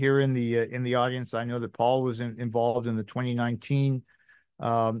Schlickman here in the audience. I know that Paul was involved in the 2019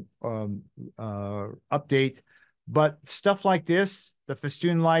 update. But stuff like this, the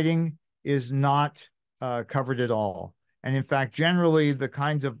festoon lighting, is not covered at all. And in fact, generally, the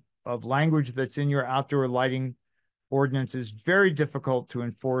kinds of language that's in your outdoor lighting ordinance is very difficult to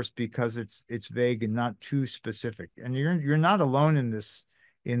enforce because it's vague and not too specific. And you're not alone in this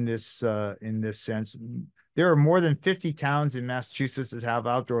sense. There are more than 50 towns in Massachusetts that have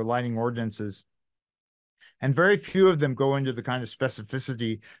outdoor lighting ordinances, and very few of them go into the kind of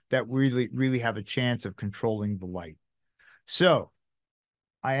specificity that really have a chance of controlling the light. So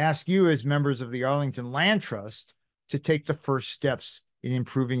I ask you, as members of the Arlington Land Trust, to take the first steps in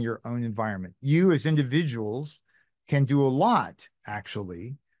improving your own environment. You, as individuals, can do a lot,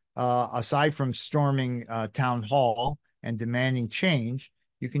 actually, aside from storming town hall and demanding change.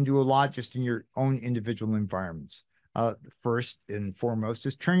 You can do a lot just in your own individual environments. First and foremost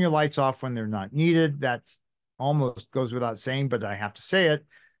is turn your lights off when they're not needed. That's almost goes without saying, but I have to say it.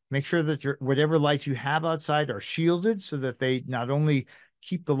 Make sure that whatever lights you have outside are shielded so that they not only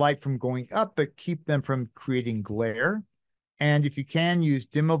keep the light from going up, but keep them from creating glare. And if you can, use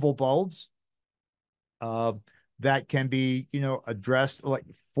dimmable bulbs that can be, addressed. Like,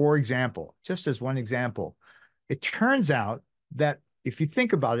 for example, just as one example, it turns out that if you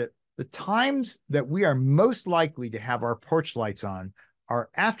think about it, the times that we are most likely to have our porch lights on are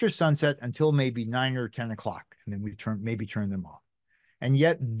after sunset until maybe 9 or 10 o'clock, and then we maybe turn them off. And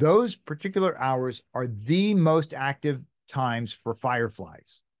yet those particular hours are the most active times for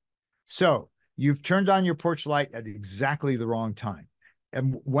fireflies. So you've turned on your porch light at exactly the wrong time.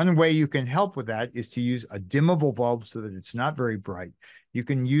 And one way you can help with that is to use a dimmable bulb so that it's not very bright. You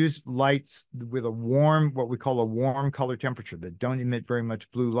can use lights with what we call a warm color temperature, that don't emit very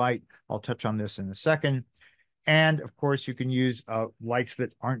much blue light. I'll touch on this in a second. And of course, you can use lights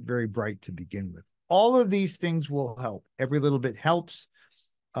that aren't very bright to begin with. All of these things will help. Every little bit helps.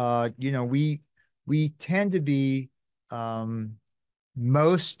 We tend to be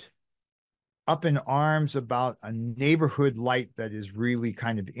most up in arms about a neighborhood light that is really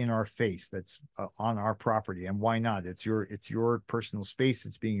kind of in our face, that's on our property. And why not? It's your personal space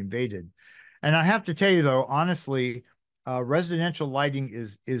that's being invaded. And I have to tell you, though, honestly, residential lighting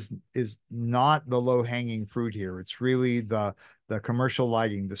is not the low-hanging fruit here. It's really the commercial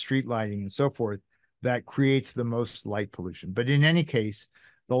lighting, the street lighting, and so forth that creates the most light pollution. But in any case,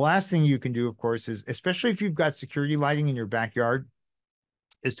 the last thing you can do, of course, is, especially if you've got security lighting in your backyard,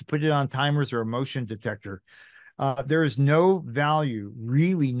 is to put it on timers or a motion detector. There is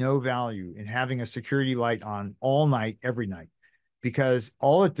really no value in having a security light on all night, every night, because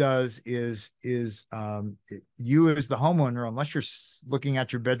all it does is you as the homeowner, unless you're looking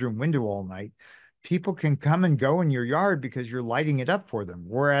at your bedroom window all night, people can come and go in your yard because you're lighting it up for them.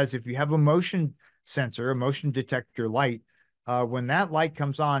 Whereas if you have a motion sensor, a motion detector light, when that light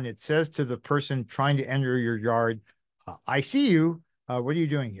comes on, it says to the person trying to enter your yard, I see you. What are you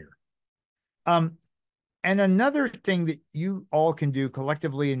doing here? And another thing that you all can do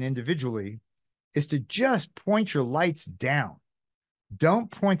collectively and individually is to just point your lights down.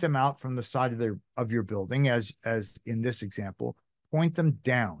 Don't point them out from the side of your building, as in this example. Point them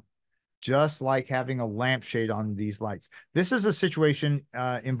down, just like having a lampshade on these lights. This is a situation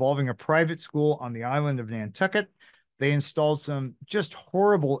involving a private school on the island of Nantucket. They installed some just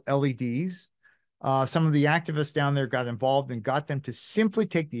horrible LEDs. Some of the activists down there got involved and got them to simply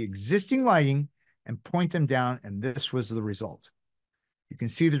take the existing lighting and point them down, and this was the result. You can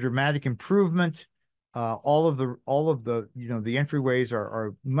see the dramatic improvement. All of the the entryways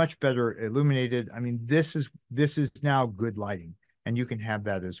are much better illuminated. I mean, this is now good lighting, and you can have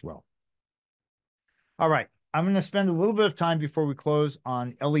that as well. All right, I'm going to spend a little bit of time before we close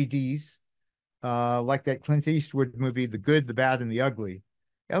on LEDs, like that Clint Eastwood movie, The Good, the Bad, and the Ugly.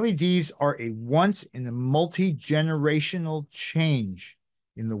 LEDs are a once in a multi-generational change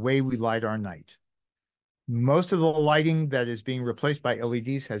in the way we light our night. Most of the lighting that is being replaced by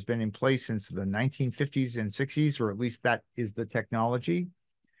LEDs has been in place since the 1950s and 60s, or at least that is the technology.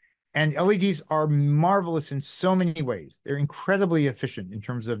 And LEDs are marvelous in so many ways. They're incredibly efficient in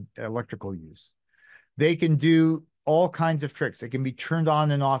terms of electrical use. They can do all kinds of tricks. They can be turned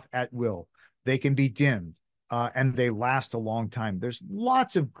on and off at will. They can be dimmed, and they last a long time. There's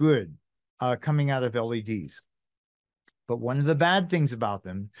lots of good coming out of LEDs. But one of the bad things about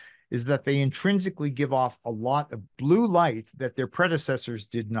them is that they intrinsically give off a lot of blue light that their predecessors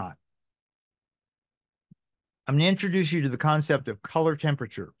did not. I'm going to introduce you to the concept of color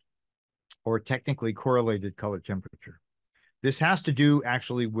temperature, or technically correlated color temperature. This has to do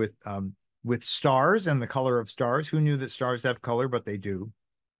actually with stars and the color of stars. Who knew that stars have color, but they do.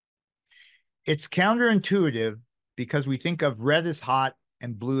 It's counterintuitive because we think of red as hot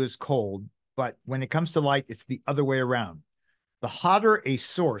and blue as cold, but when it comes to light, it's the other way around. The hotter a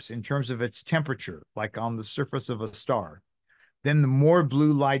source in terms of its temperature, like on the surface of a star, then the more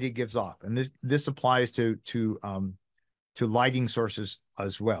blue light it gives off. And this applies to lighting sources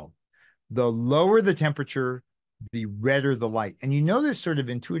as well. The lower the temperature, the redder the light. And you know this sort of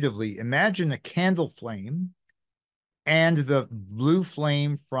intuitively. Imagine a candle flame and the blue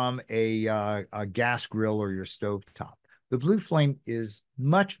flame from a gas grill or your stove top. The blue flame is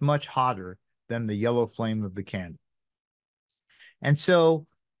much, much hotter than the yellow flame of the candle. And so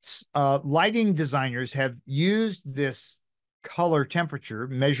lighting designers have used this color temperature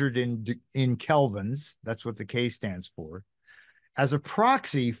measured in kelvins, that's what the K stands for, as a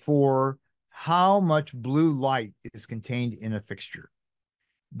proxy for how much blue light is contained in a fixture.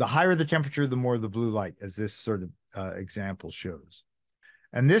 The higher the temperature, the more the blue light, as this sort of example shows.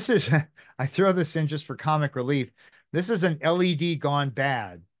 And this is, I throw this in just for comic relief. This is an LED gone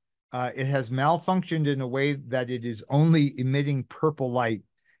bad. It has malfunctioned in a way that it is only emitting purple light.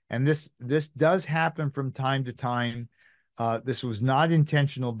 And this does happen from time to time. This was not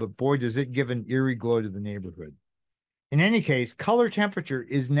intentional, but boy, does it give an eerie glow to the neighborhood. In any case, color temperature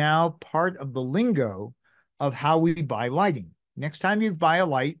is now part of the lingo of how we buy lighting. Next time you buy a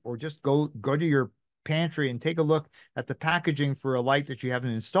light, or just go to your pantry and take a look at the packaging for a light that you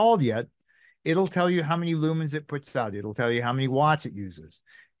haven't installed yet, it'll tell you how many lumens it puts out. It'll tell you how many watts it uses.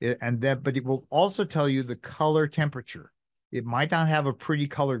 But it will also tell you the color temperature. It might not have a pretty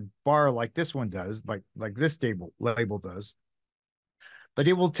colored bar like this one does, like this label does, but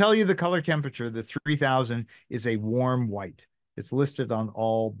it will tell you the color temperature. The 3000 is a warm white. It's listed on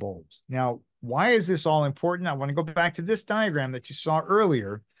all bulbs. Now, why is this all important? I want to go back to this diagram that you saw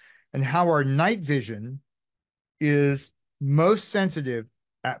earlier and how our night vision is most sensitive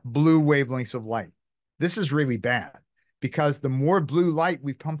at blue wavelengths of light. This is really bad because the more blue light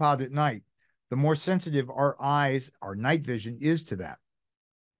we pump out at night, the more sensitive our eyes, our night vision is to that.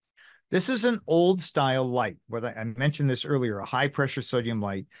 This is an old style light. What I mentioned this earlier, a high pressure sodium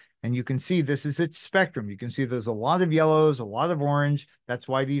light. And you can see this is its spectrum. You can see there's a lot of yellows, a lot of orange. That's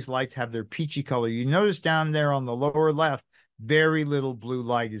why these lights have their peachy color. You notice down there on the lower left, very little blue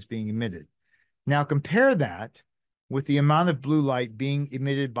light is being emitted. Now compare that with the amount of blue light being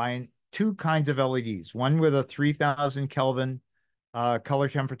emitted by two kinds of LEDs, one with a 3000 Kelvin color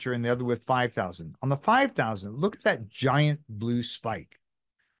temperature and the other with 5000. On the 5000, look at that giant blue spike.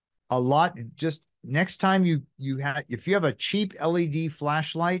 A lot, just next time if you have a cheap LED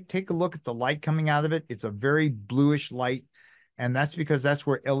flashlight, take a look at the light coming out of it. It's a very bluish light, and that's because that's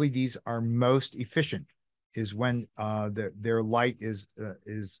where LEDs are most efficient, is when their light is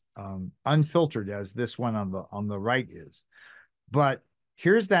unfiltered, as this one on the right is. But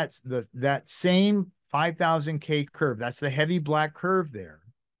here's that same 5000K curve. That's the heavy black curve there.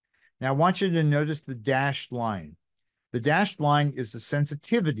 Now I want you to notice the dashed line. The dashed line is the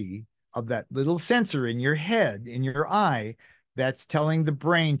sensitivity of that little sensor in your head, in your eye, that's telling the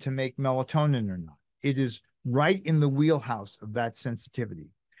brain to make melatonin or not. It is right in the wheelhouse of that sensitivity.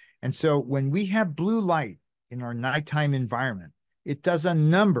 And so when we have blue light in our nighttime environment, it does a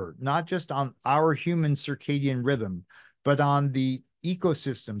number, not just on our human circadian rhythm, but on the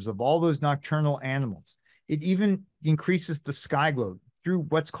ecosystems of all those nocturnal animals. It even increases the sky glow through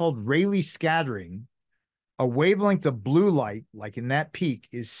what's called Rayleigh scattering. A wavelength of blue light, like in that peak,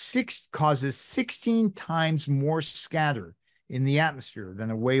 causes 16 times more scatter in the atmosphere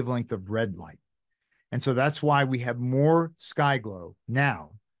than a wavelength of red light. And so that's why we have more sky glow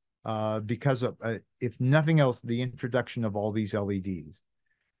now, because of, if nothing else, the introduction of all these LEDs.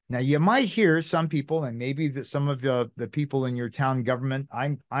 Now, you might hear some people, and maybe some of the people in your town government,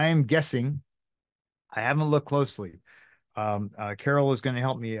 I'm guessing, I haven't looked closely. Carol is going to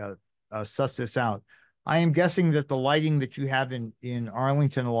help me suss this out. I am guessing that the lighting that you have in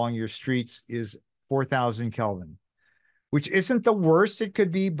Arlington along your streets is 4,000 Kelvin, which isn't the worst it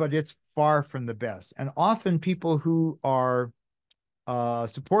could be, but it's far from the best. And often people who are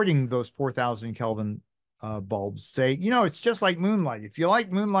supporting those 4,000 Kelvin bulbs say, it's just like moonlight. If you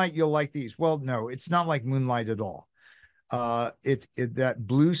like moonlight, you'll like these. Well, no, it's not like moonlight at all. That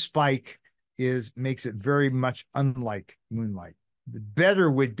blue spike makes it very much unlike moonlight. The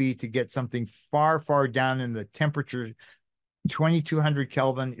better would be to get something far, far down in the temperature. 2,200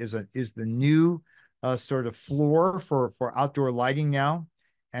 Kelvin is the new sort of floor for outdoor lighting now.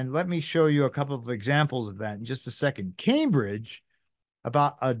 And let me show you a couple of examples of that in just a second. Cambridge,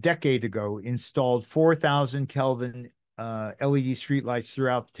 about a decade ago, installed 4,000 Kelvin LED streetlights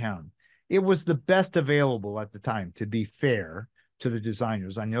throughout the town. It was the best available at the time, to be fair to the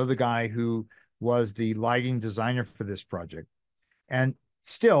designers. I know the guy who was the lighting designer for this project. And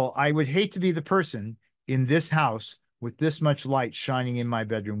still, I would hate to be the person in this house with this much light shining in my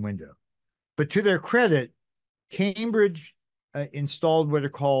bedroom window. But to their credit, Cambridge installed what are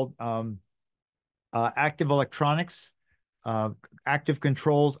called active electronics, active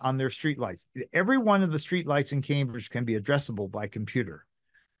controls on their streetlights. Every one of the streetlights in Cambridge can be addressable by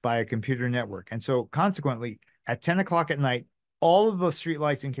a computer network. And so consequently, at 10 o'clock at night, all of the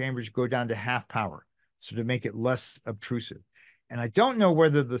streetlights in Cambridge go down to half power, so to make it less obtrusive. And I don't know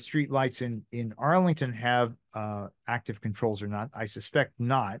whether the streetlights in Arlington have active controls or not. I suspect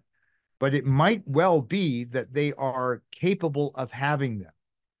not, but it might well be that they are capable of having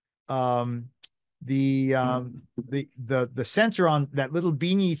them. The sensor on that little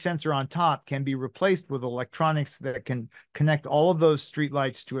beanie sensor on top can be replaced with electronics that can connect all of those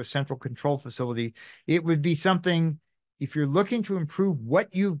streetlights to a central control facility. It would be something, if you're looking to improve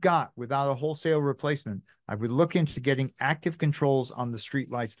what you've got without a wholesale replacement, I would look into getting active controls on the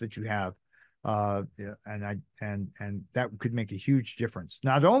streetlights that you have. And that could make a huge difference,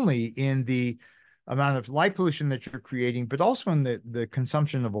 not only in the amount of light pollution that you're creating, but also in the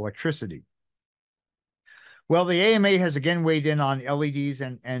consumption of electricity. Well, the AMA has again weighed in on LEDs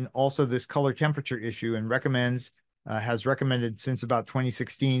and also this color temperature issue, and has recommended since about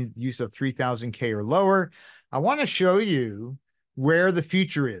 2016 use of 3,000 K or lower. I want to show you where the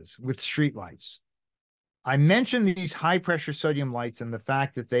future is with streetlights. I mentioned these high pressure sodium lights and the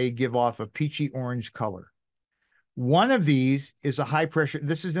fact that they give off a peachy orange color. One of these is a high pressure.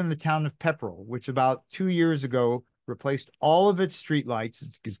 This is in the town of Pepperell, which about 2 years ago replaced all of its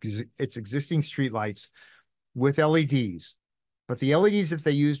streetlights, its existing streetlights, with LEDs. But the LEDs that they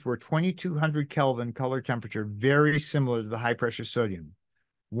used were 2,200 Kelvin color temperature, very similar to the high pressure sodium.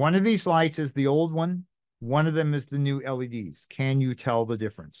 One of these lights is the old one. One of them is the new LEDs. Can you tell the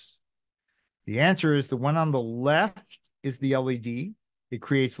difference? The answer is the one on the left is the LED. It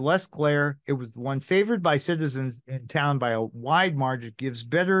creates less glare. It was the one favored by citizens in town by a wide margin. Gives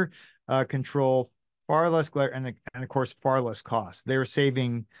better control, far less glare, and of course, far less cost. They're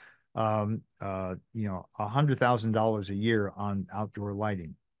saving $100,000 a year on outdoor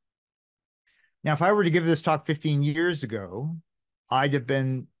lighting. Now, if I were to give this talk 15 years ago, I'd have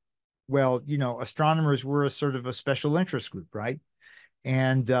been, well, astronomers were a sort of a special interest group, right?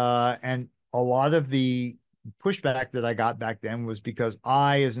 And a lot of the pushback that I got back then was because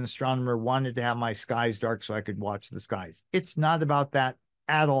I, as an astronomer, wanted to have my skies dark so I could watch the skies. It's not about that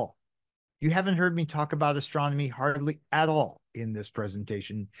at all. You haven't heard me talk about astronomy hardly at all in this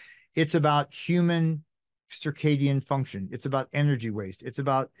presentation. It's about human circadian function. It's about energy waste. It's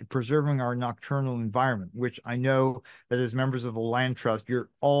about preserving our nocturnal environment, which I know that as members of the Land Trust, you're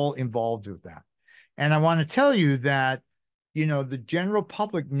all involved with that. And I want to tell you that, the general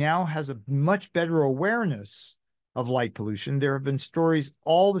public now has a much better awareness of light pollution. There have been stories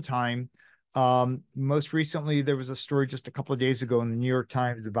all the time. Most recently, there was a story just a couple of days ago in the New York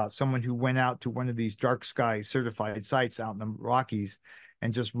Times about someone who went out to one of these dark sky certified sites out in the Rockies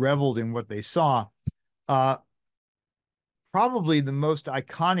and just reveled in what they saw. Probably the most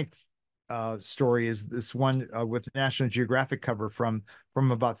iconic story is this one with the National Geographic cover from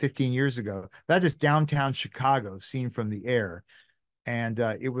about 15 years ago. That is downtown Chicago seen from the air. And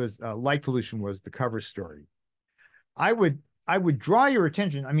it was light pollution was the cover story. I would draw your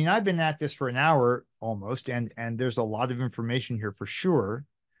attention. I mean, I've been at this for an hour almost, and there's a lot of information here for sure.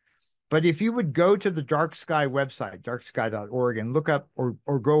 But if you would go to the Dark Sky website, darksky.org, and look up,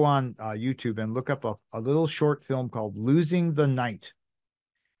 or go on YouTube and look up a little short film called Losing the Night.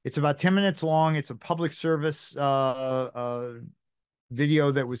 It's about 10 minutes long. It's a public service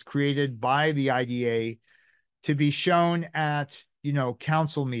video that was created by the IDA to be shown at,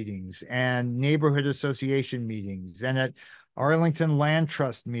 council meetings and neighborhood association meetings and at Arlington Land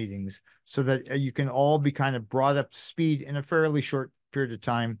Trust meetings, so that you can all be kind of brought up to speed in a fairly short period of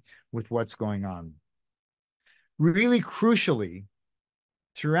time with what's going on. Really crucially,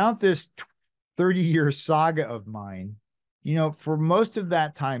 throughout this 30-year saga of mine, for most of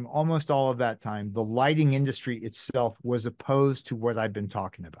that time, almost all of that time, the lighting industry itself was opposed to what I've been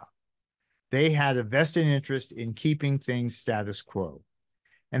talking about. They had a vested interest in keeping things status quo.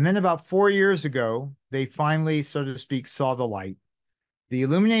 And then about 4 years ago, they finally, so to speak, saw the light. The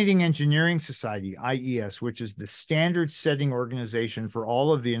Illuminating Engineering Society, IES, which is the standard setting organization for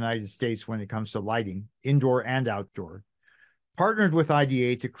all of the United States when it comes to lighting, indoor and outdoor, partnered with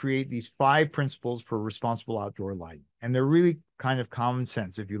IDA to create these 5 principles for responsible outdoor lighting. And they're really kind of common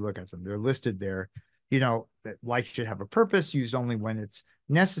sense if you look at them. They're listed there. That light should have a purpose, used only when it's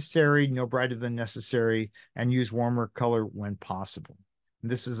necessary, no brighter than necessary, and use warmer color when possible.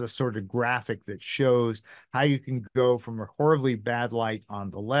 And this is a sort of graphic that shows how you can go from a horribly bad light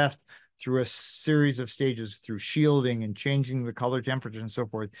on the left through a series of stages through shielding and changing the color temperature and so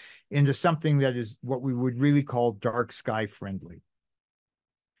forth into something that is what we would really call dark sky friendly.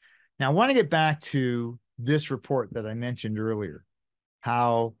 Now, I want to get back to this report that I mentioned earlier,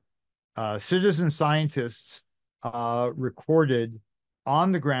 how citizen scientists recorded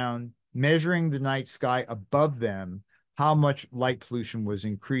on the ground, measuring the night sky above them, how much light pollution was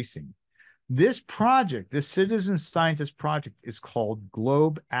increasing. This project, this citizen scientist project, is called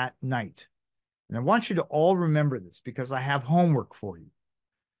Globe at Night. And I want you to all remember this because I have homework for you.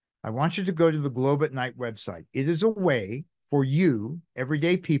 I want you to go to the Globe at Night website. It is a way for you,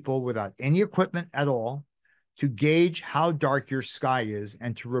 everyday people without any equipment at all, to gauge how dark your sky is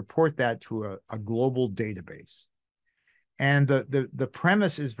and to report that to a global database. And the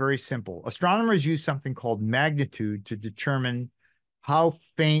premise is very simple. Astronomers use something called magnitude to determine how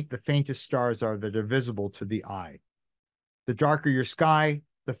faint the faintest stars are that are visible to the eye. The darker your sky,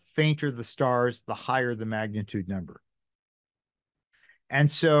 the fainter the stars, the higher the magnitude number.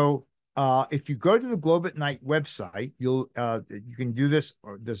 And so if you go to the Globe at Night website, you can do this,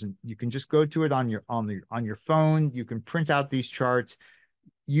 or you can just go to it on your phone. You can print out these charts.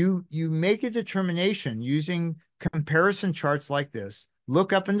 You make a determination using comparison charts like this.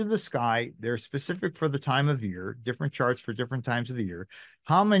 Look up into the sky. They're specific for the time of year, different charts for different times of the year,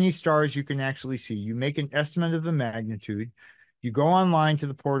 how many stars you can actually see. You make an estimate of the magnitude. You go online to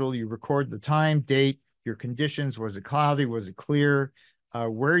the portal, you record the time, date, your conditions. Was it cloudy? Was it clear?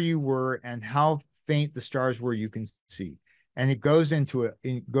 Where you were and how faint the stars were, you can see. And it goes into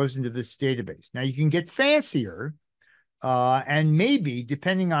this database. Now you can get fancier. And maybe,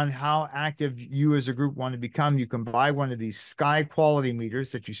 depending on how active you as a group want to become, you can buy one of these sky quality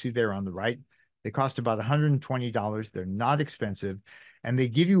meters that you see there on the right. They cost about $120. They're not expensive. And they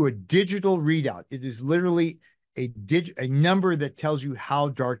give you a digital readout. It is literally a number that tells you how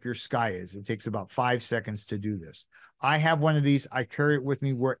dark your sky is. It takes about 5 seconds to do this. I have one of these. I carry it with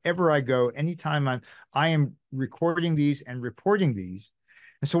me wherever I go. Anytime I am recording these and reporting these.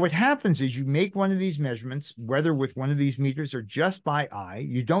 And so what happens is you make one of these measurements, whether with one of these meters or just by eye.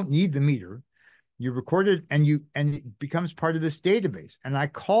 You don't need the meter. You record it and it becomes part of this database. And I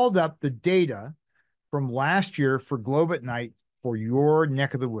called up the data from last year for Globe at Night for your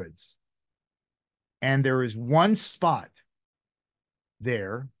neck of the woods. And there is one spot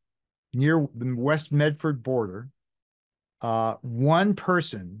there near the West Medford border. One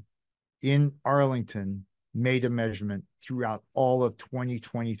person in Arlington made a measurement throughout all of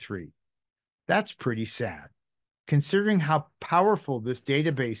 2023. That's pretty sad. Considering how powerful this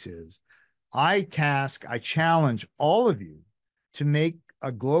database is, I challenge all of you to make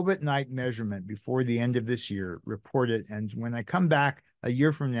a Globe at Night measurement before the end of this year, report it. And when I come back a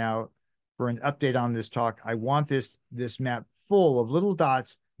year from now for an update on this talk, I want this map full of little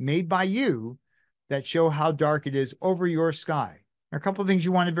dots made by you that show how dark it is over your sky. There are a couple of things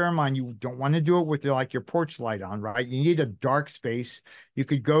you want to bear in mind. You don't want to do it with like your porch light on, right? You need a dark space. You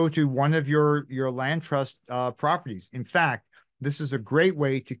could go to one of your land trust properties. In fact, this is a great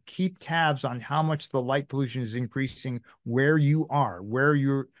way to keep tabs on how much the light pollution is increasing where you are,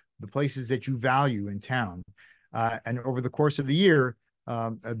 the places that you value in town. And over the course of the year,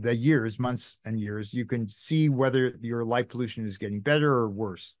 months and years, you can see whether your light pollution is getting better or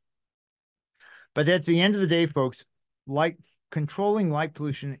worse. But at the end of the day, folks, controlling light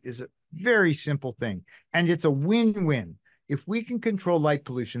pollution is Very simple thing. And it's a win-win. If we can control light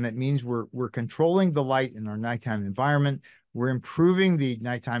pollution, that means we're controlling the light in our nighttime environment. We're improving the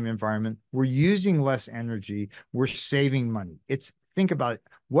nighttime environment. We're using less energy. We're saving money. Think about it.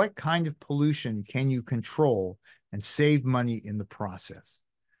 What kind of pollution can you control and save money in the process?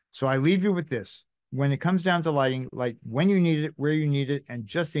 So I leave you with this. When it comes down to lighting, light when you need it, where you need it, and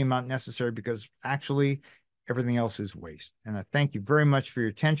just the amount necessary, because actually everything else is waste. And I thank you very much for your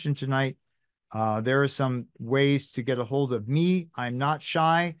attention tonight. There are some ways to get a hold of me. I'm not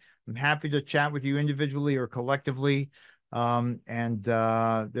shy. I'm happy to chat with you individually or collectively.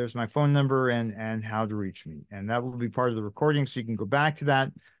 There's my phone number and how to reach me. And that will be part of the recording, so you can go back to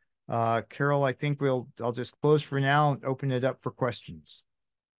that. Carol, I think I'll just close for now and open it up for questions.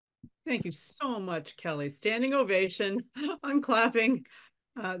 Thank you so much, Kelly. Standing ovation. I'm clapping.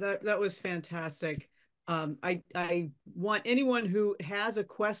 That was fantastic. I want anyone who has a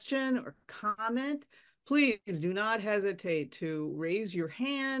question or comment, please do not hesitate to raise your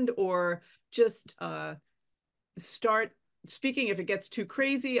hand or just start speaking. If it gets too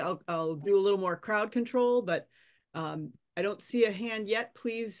crazy, I'll do a little more crowd control, but I don't see a hand yet.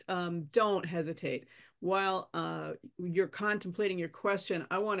 Please don't hesitate. While you're contemplating your question,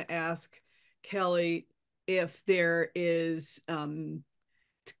 I want to ask Kelly if there is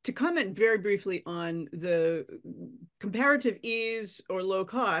to comment very briefly on the comparative ease or low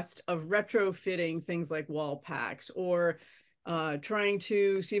cost of retrofitting things like wall packs, or trying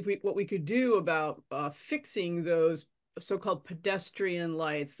to see what we could do about fixing those so-called pedestrian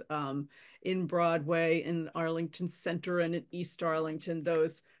lights in Broadway, in Arlington Center, and in East Arlington,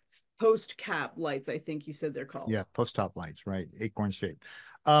 those post-cap lights, I think you said they're called. Yeah, post-top lights, right? Acorn shape.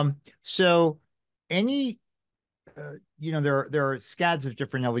 So any there are scads of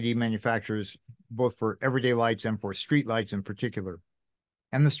different LED manufacturers, both for everyday lights and for street lights in particular.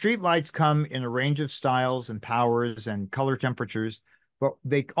 And the street lights come in a range of styles and powers and color temperatures, but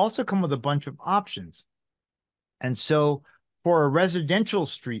they also come with a bunch of options. And so for a residential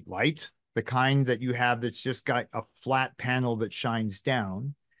street light, the kind that you have that's just got a flat panel that shines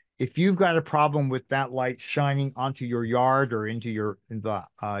down, if you've got a problem with that light shining onto your yard or into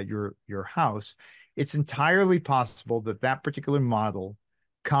your house, it's entirely possible that that particular model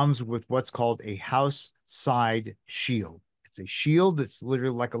comes with what's called a house side shield. It's a shield that's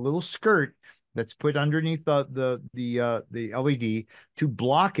literally like a little skirt that's put underneath the LED to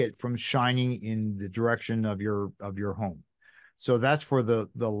block it from shining in the direction of your home. So that's for the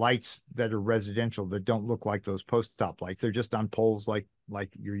lights that are residential, that don't look like those post-top lights. They're just on poles like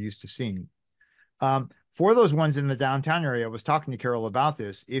you're used to seeing. For those ones in the downtown area, I was talking to Carol about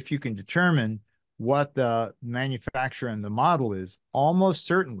this. If you can determine what the manufacturer and the model is, almost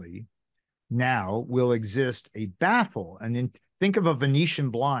certainly now will exist a baffle. And think of a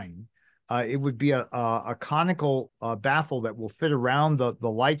Venetian blind. It would be a conical baffle that will fit around the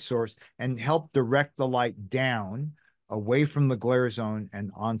light source and help direct the light down away from the glare zone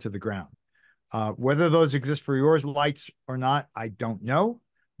and onto the ground. Whether those exist for yours lights or not, I don't know,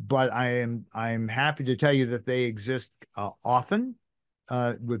 but I'm happy to tell you that they exist often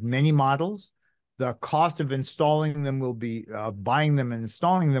with many models. The cost of installing them will be, buying them and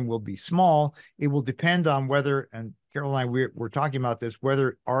installing them will be small. It will depend on whether, and Caroline, we're talking about this,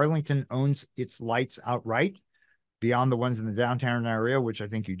 whether Arlington owns its lights outright beyond the ones in the downtown area, which I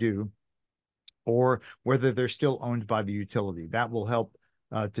think you do, or whether they're still owned by the utility. That will help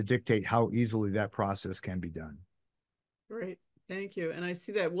to dictate how easily that process can be done. Great, thank you. And I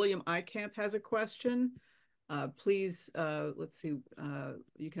see that William Icamp has a question. Please, let's see,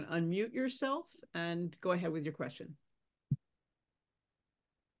 you can unmute yourself and go ahead with your question.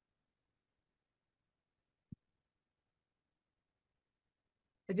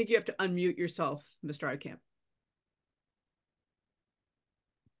 I think you have to unmute yourself, Mr. Icamp.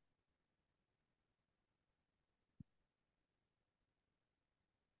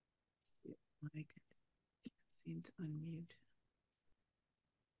 I can't seem to unmute.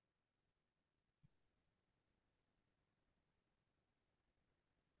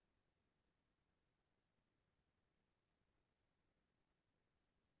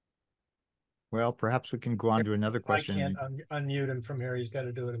 Well, perhaps we can go on to another question. I can't unmute him from here. He's got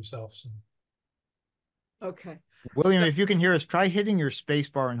to do it himself. So. Okay. William, if you can hear us, try hitting your space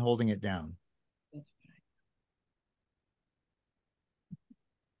bar and holding it down. That's fine.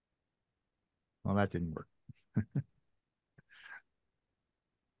 Well, that didn't work.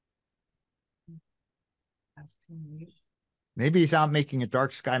 Maybe he's out making a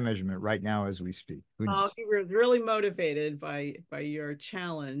dark sky measurement right now as we speak. Who knows? He was really motivated by your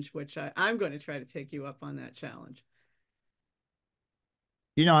challenge, which I'm going to try to take you up on that challenge.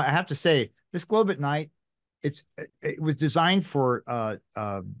 I have to say, this Globe at Night, it was designed for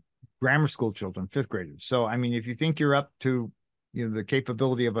grammar school children, fifth graders. So, I mean, if you think you're up to, the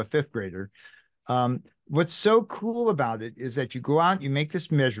capability of a fifth grader, what's so cool about it is that you go out, you make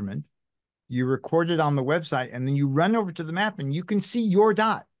this measurement, you record it on the website, and then you run over to the map and you can see your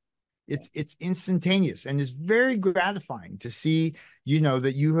dot. It's instantaneous, and it's very gratifying to see,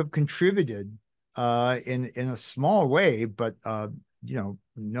 that you have contributed in a small way, but no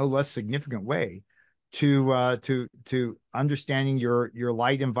less significant way to understanding your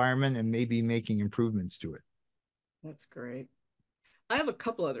light environment and maybe making improvements to it. That's great. I have a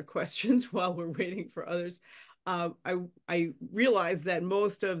couple other questions while we're waiting for others. I realize that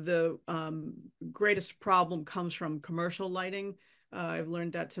most of the greatest problem comes from commercial lighting. I've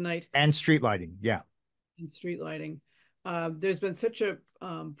learned that tonight. And street lighting, yeah. And street lighting. There's been such a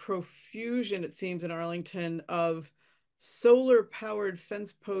profusion, it seems, in Arlington of solar-powered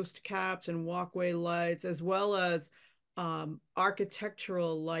fence post caps and walkway lights, as well as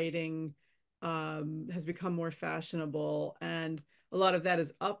architectural lighting has become more fashionable, and a lot of that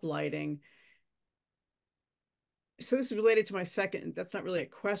is uplighting. So this is related to my second, that's not really a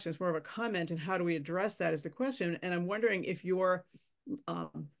question, it's more of a comment, and how do we address that is the question. And I'm wondering if your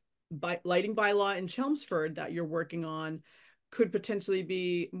lighting bylaw in Chelmsford that you're working on could potentially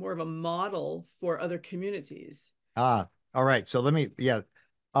be more of a model for other communities. All right. So that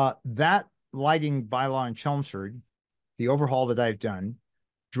lighting bylaw in Chelmsford, the overhaul that I've done,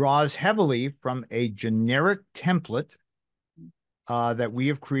 draws heavily from a generic template that we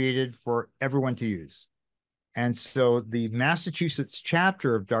have created for everyone to use. And so the Massachusetts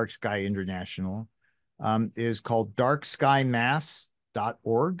chapter of Dark Sky International is called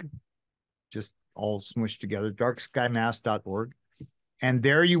darkskymass.org, just all smushed together, darkskymass.org. And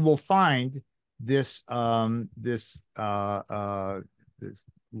there you will find this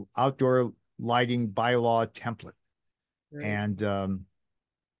outdoor lighting bylaw template. Right. And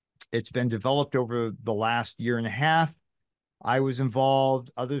it's been developed over the last year and a half. I was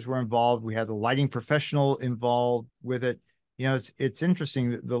involved, others were involved. We had a lighting professional involved with it. It's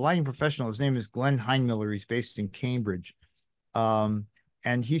interesting. The lighting professional, his name is Glenn Heinmiller. He's based in Cambridge. And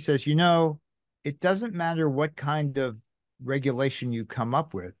he says, it doesn't matter what kind of regulation you come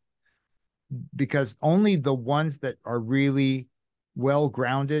up with, because only the ones that are really well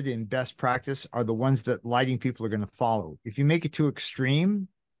grounded in best practice are the ones that lighting people are going to follow. If you make it too extreme,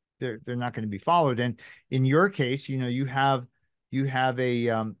 they're not going to be followed. And in your case, you have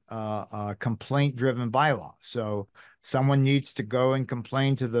a complaint driven bylaw. So someone needs to go and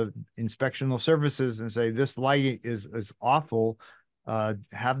complain to the inspectional services and say, this light is awful.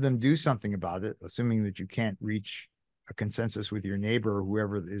 Have them do something about it, assuming that you can't reach a consensus with your neighbor or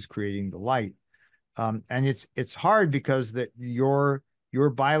whoever is creating the light. And it's hard because your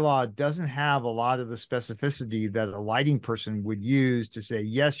bylaw doesn't have a lot of the specificity that a lighting person would use to say,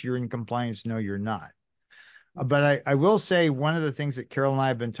 yes, you're in compliance. No, you're not. But I will say one of the things that Carol and I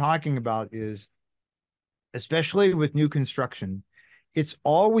have been talking about is, especially with new construction, it's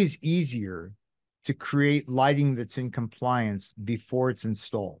always easier to create lighting that's in compliance before it's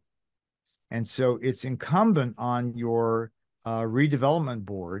installed. And so it's incumbent on your redevelopment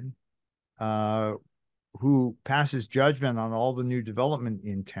board, who passes judgment on all the new development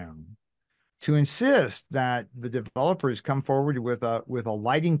in town, to insist that the developers come forward with a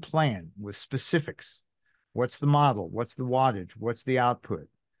lighting plan with specifics. What's the model? What's the wattage? What's the output?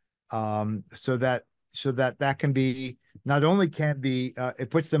 So that can be, not only can be, it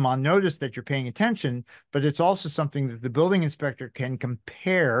puts them on notice that you're paying attention, but it's also something that the building inspector can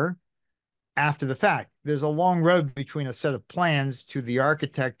compare after the fact. There's a long road between a set of plans to the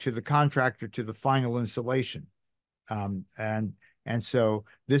architect, to the contractor, to the final installation. And so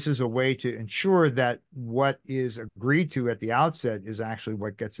this is a way to ensure that what is agreed to at the outset is actually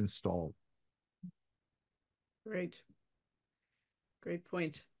what gets installed. Great. Great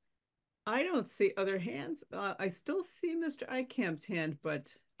point. I don't see other hands. I still see Mr. Eichamp's hand,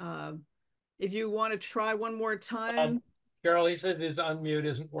 but if you want to try one more time. Carol, he said his unmute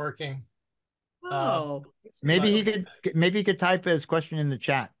isn't working. Oh. Maybe he could type his question in the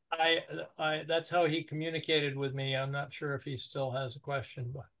chat. That's how he communicated with me. I'm not sure if he still has a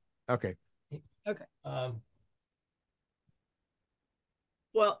question, but okay. Okay.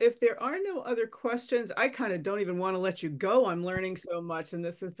 Well, if there are no other questions, I kind of don't even want to let you go. I'm learning so much, and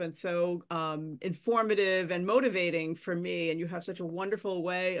this has been so informative and motivating for me. And you have such a wonderful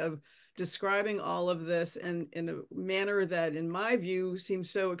way of describing all of this in a manner that, in my view, seems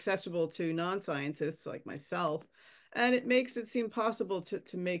so accessible to non-scientists like myself. and it makes it seem possible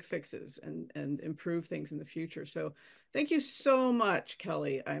to make fixes and improve things in the future. So thank you so much,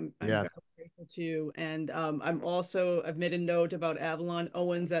 Kelly. I'm Yeah. so grateful to you. And I've made a note about Avalon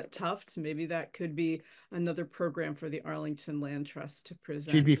Owens at Tufts. Maybe that could be another program for the Arlington Land Trust to She'd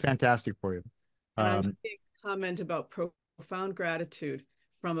present. be fantastic for you. And I'm seeing a comment about profound gratitude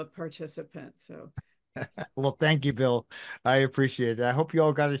from a participant. So Well, thank you, Bill. I appreciate it. I hope you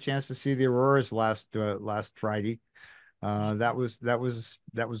all got a chance to see the auroras last Friday. That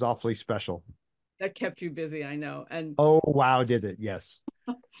was awfully special. that kept you busy, I know. And Oh, wow, did it? Yes.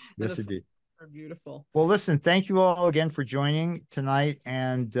 and Yes, the it did. are beautiful. Well, listen, thank you all again for joining tonight.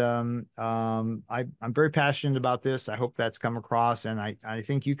 And I'm very passionate about this. I hope that's come across, and I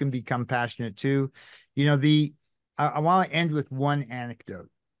think you can become passionate too. You know, I want to end with one anecdote.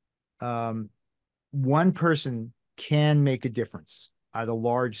 One person can make a difference at a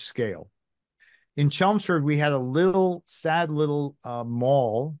large scale. In Chelmsford, we had a sad little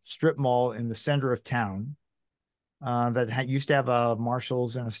strip mall in the center of town that used to have a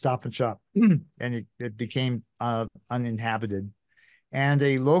Marshalls and a Stop and Shop, and it became uninhabited. And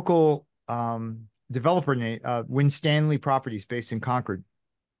a local developer named Winstanley Properties, based in Concord,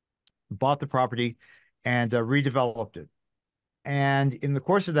 bought the property and redeveloped it. And in the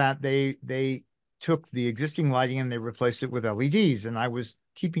course of that, they took the existing lighting and they replaced it with LEDs. And I was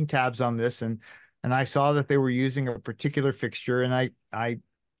keeping tabs on this, and I saw that they were using a particular fixture, and I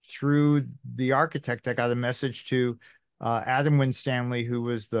through the architect, I got a message to Adam Winstanley, who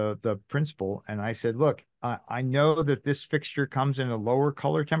was the principal, and I said, "Look, I know that this fixture comes in a lower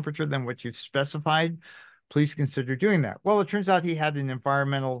color temperature than what you've specified. Please consider doing that." Well, it turns out he had an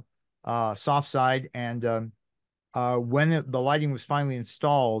environmental soft side, and when the lighting was finally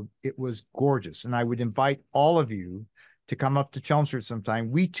installed, it was gorgeous. And I would invite all of you to come up to Chelmsford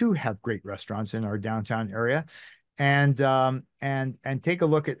sometime. We too have great restaurants in our downtown area, and take a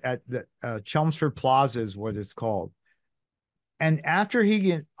look at the Chelmsford Plaza is what it's called. And after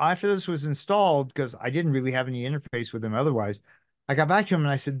this was installed, because I didn't really have any interface with him otherwise, I got back to him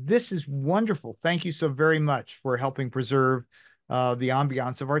and I said, "This is wonderful. Thank you so very much for helping preserve the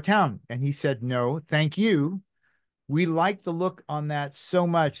ambiance of our town." And he said, "No, thank you. We like the look on that so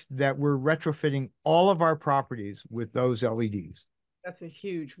much that we're retrofitting all of our properties with those LEDs." That's a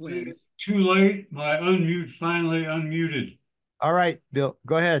huge win. Too late. My unmute finally unmuted. All right, Bill,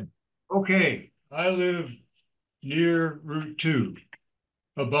 go ahead. Okay, I live near Route 2.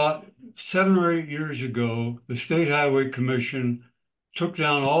 About 7 or 8 years ago, the State Highway Commission took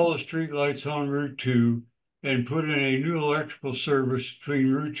down all the streetlights on Route 2 and put in a new electrical service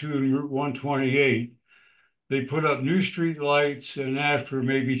between Route 2 and Route 128. They put up new street lights, and after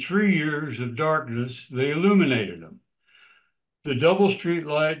maybe 3 years of darkness, they illuminated them. The double street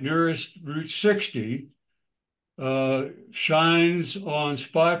light nearest Route 60 shines on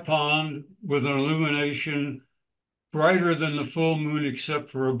Spy Pond with an illumination brighter than the full moon, except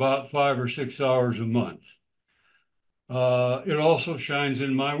for about 5 or 6 hours a month. It also shines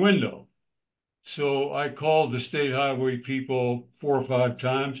in my window. So I called the state highway people 4 or 5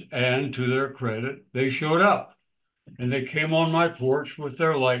 times, and to their credit, they showed up. And they came on my porch with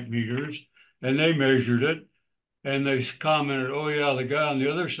their light meters, and they measured it. And they commented, "Oh yeah, the guy on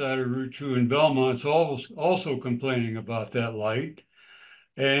the other side of Route 2 in Belmont's also complaining about that light."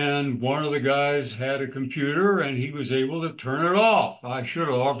 And one of the guys had a computer and he was able to turn it off. I should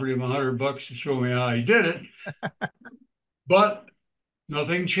have offered him $100 to show me how he did it, but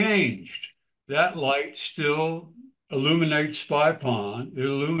nothing changed. That light still illuminates Spy Pond. It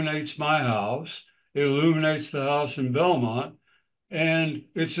illuminates my house. It illuminates the house in Belmont, and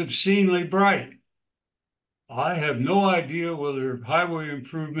it's obscenely bright. I have no idea whether highway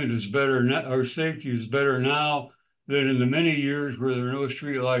improvement is better now, or safety is better now than in the many years where there are no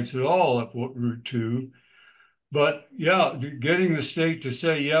streetlights at all up Route 2. But yeah, getting the state to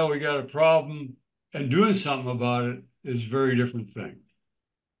say, "Yeah, we got a problem," and doing something about it is a very different thing.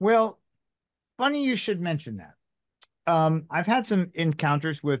 Well, funny you should mention that. I've had some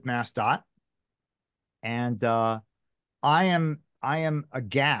encounters with MassDOT, and I am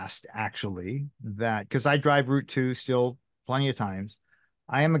aghast, actually, that because I drive Route 2 still plenty of times.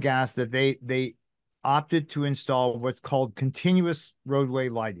 I am aghast that they opted to install what's called continuous roadway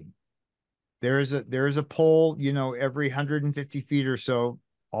lighting. There is a pole, every 150 feet or so,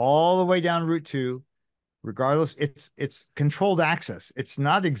 all the way down Route 2. Regardless, it's controlled access. It's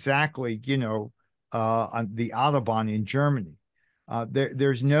not exactly, on the Autobahn in Germany.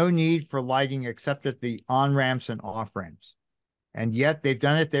 There's no need for lighting except at the on ramps and off ramps. And yet they've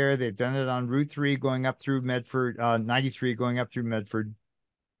done it there. They've done it on Route 3 going up through Medford, 93 going up through Medford.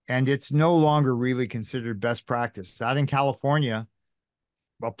 and it's no longer really considered best practice. Out in California,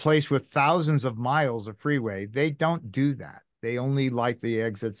 a place with thousands of miles of freeway, they don't do that. They only light the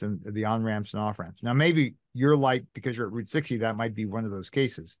exits and the on-ramps and off-ramps. Now, maybe you're light because you're at Route 60. That might be one of those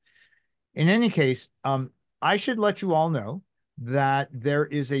cases. In any case, I should let you all know that there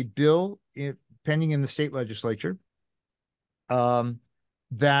is a bill pending in the state legislature that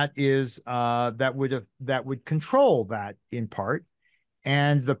would control that in part.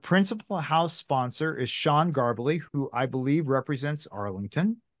 And the principal House sponsor is Sean Garbely, who I believe represents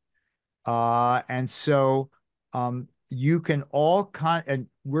Arlington. And so you can all and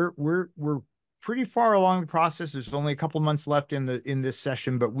we're pretty far along the process. There's only a couple months left in this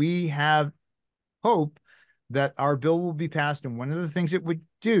session, but we have hope that our bill will be passed. And one of the things it would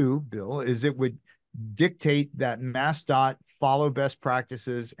do, Bill, is it would dictate that MassDOT follow best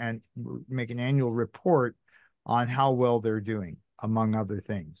practices and make an annual report on how well they're doing, among other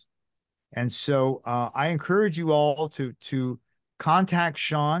things. And so I encourage you all to contact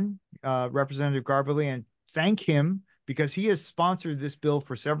Sean, Representative Garbely, and thank him because he has sponsored this bill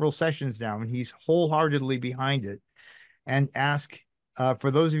for several sessions now, and he's wholeheartedly behind it. And ask, for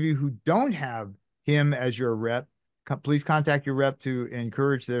those of you who don't have him as your rep, please contact your rep to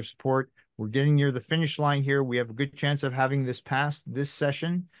encourage their support. We're getting near the finish line here. We have a good chance of having this passed this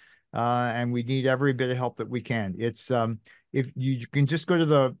session, and we need every bit of help that we can. It's if you can just go to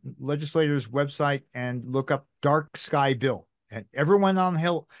the legislator's website and look up Dark Sky Bill, and everyone on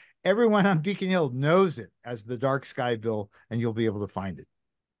Beacon Hill knows it as the Dark Sky Bill, and you'll be able to find it.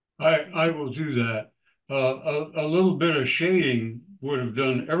 I will do that. A little bit of shading would have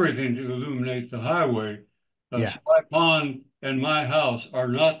done everything to illuminate the highway. Yeah. Spy Pond and my house are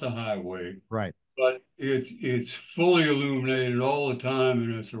not the highway, right? But it's fully illuminated all the time,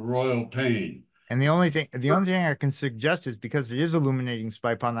 and it's a royal pain. And the only thing I can suggest is because it is illuminating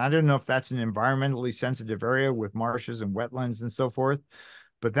Spy Pond. I don't know if that's an environmentally sensitive area with marshes and wetlands and so forth,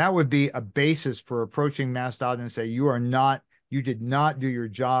 but that would be a basis for approaching MassDOT and say you did not do your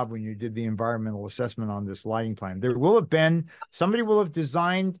job when you did the environmental assessment on this lighting plan. There will have been somebody will have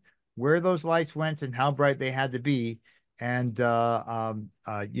designed where those lights went and how bright they had to be. And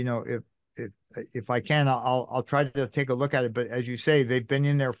you know, if I can, I'll try to take a look at it. But as you say, they've been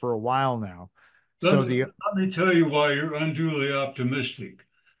in there for a while now. Let me tell you why you're unduly optimistic.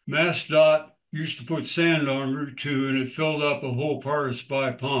 MassDOT used to put sand on Route 2 and it filled up a whole part of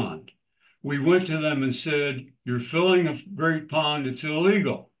Spy Pond. We went to them and said, you're filling a great pond, it's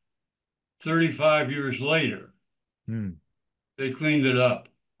illegal. 35 years later, they cleaned it up.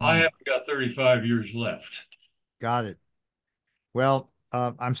 I haven't got 35 years left. Got it. Well,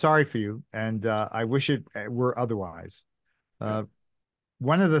 I'm sorry for you, and I wish it were otherwise.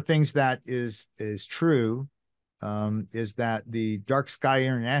 One of the things that is true is that the Dark Sky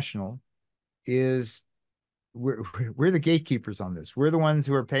International is we're the gatekeepers on this. We're the ones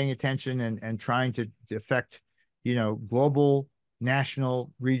who are paying attention and trying to affect, you know, global,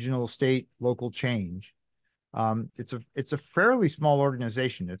 national, regional, state, local change. It's a fairly small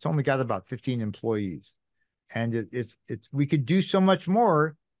organization. It's only got about 15 employees, and we could do so much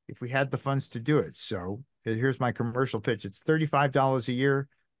more if we had the funds to do it. So here's my commercial pitch. It's $35 a year.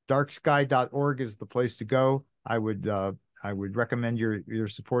 Darksky.org is the place to go. I would recommend you're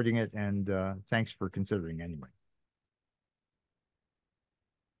supporting it, and thanks for considering anyway.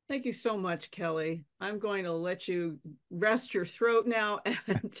 Thank you so much, Kelly. I'm going to let you rest your throat now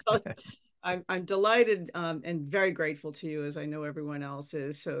and tell you, I'm delighted and very grateful to you, as I know everyone else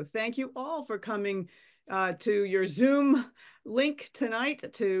is. So thank you all for coming to your Zoom link tonight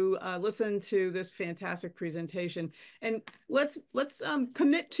to listen to this fantastic presentation. And let's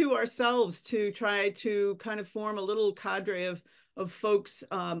commit to ourselves to try to kind of form a little cadre of folks.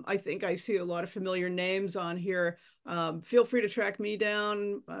 I think I see a lot of familiar names on here. Feel free to track me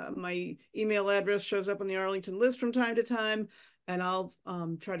down. My email address shows up on the Arlington list from time to time, and I'll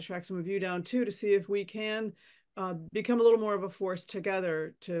try to track some of you down too to see if we can become a little more of a force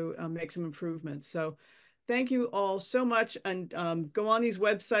together to make some improvements. So thank you all so much, and go on these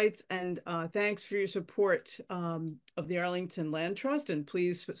websites, and thanks for your support of the Arlington Land Trust, and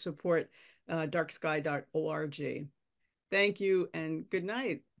please support darksky.org. Thank you and good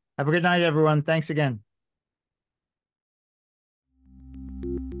night. Have a good night, everyone. Thanks again.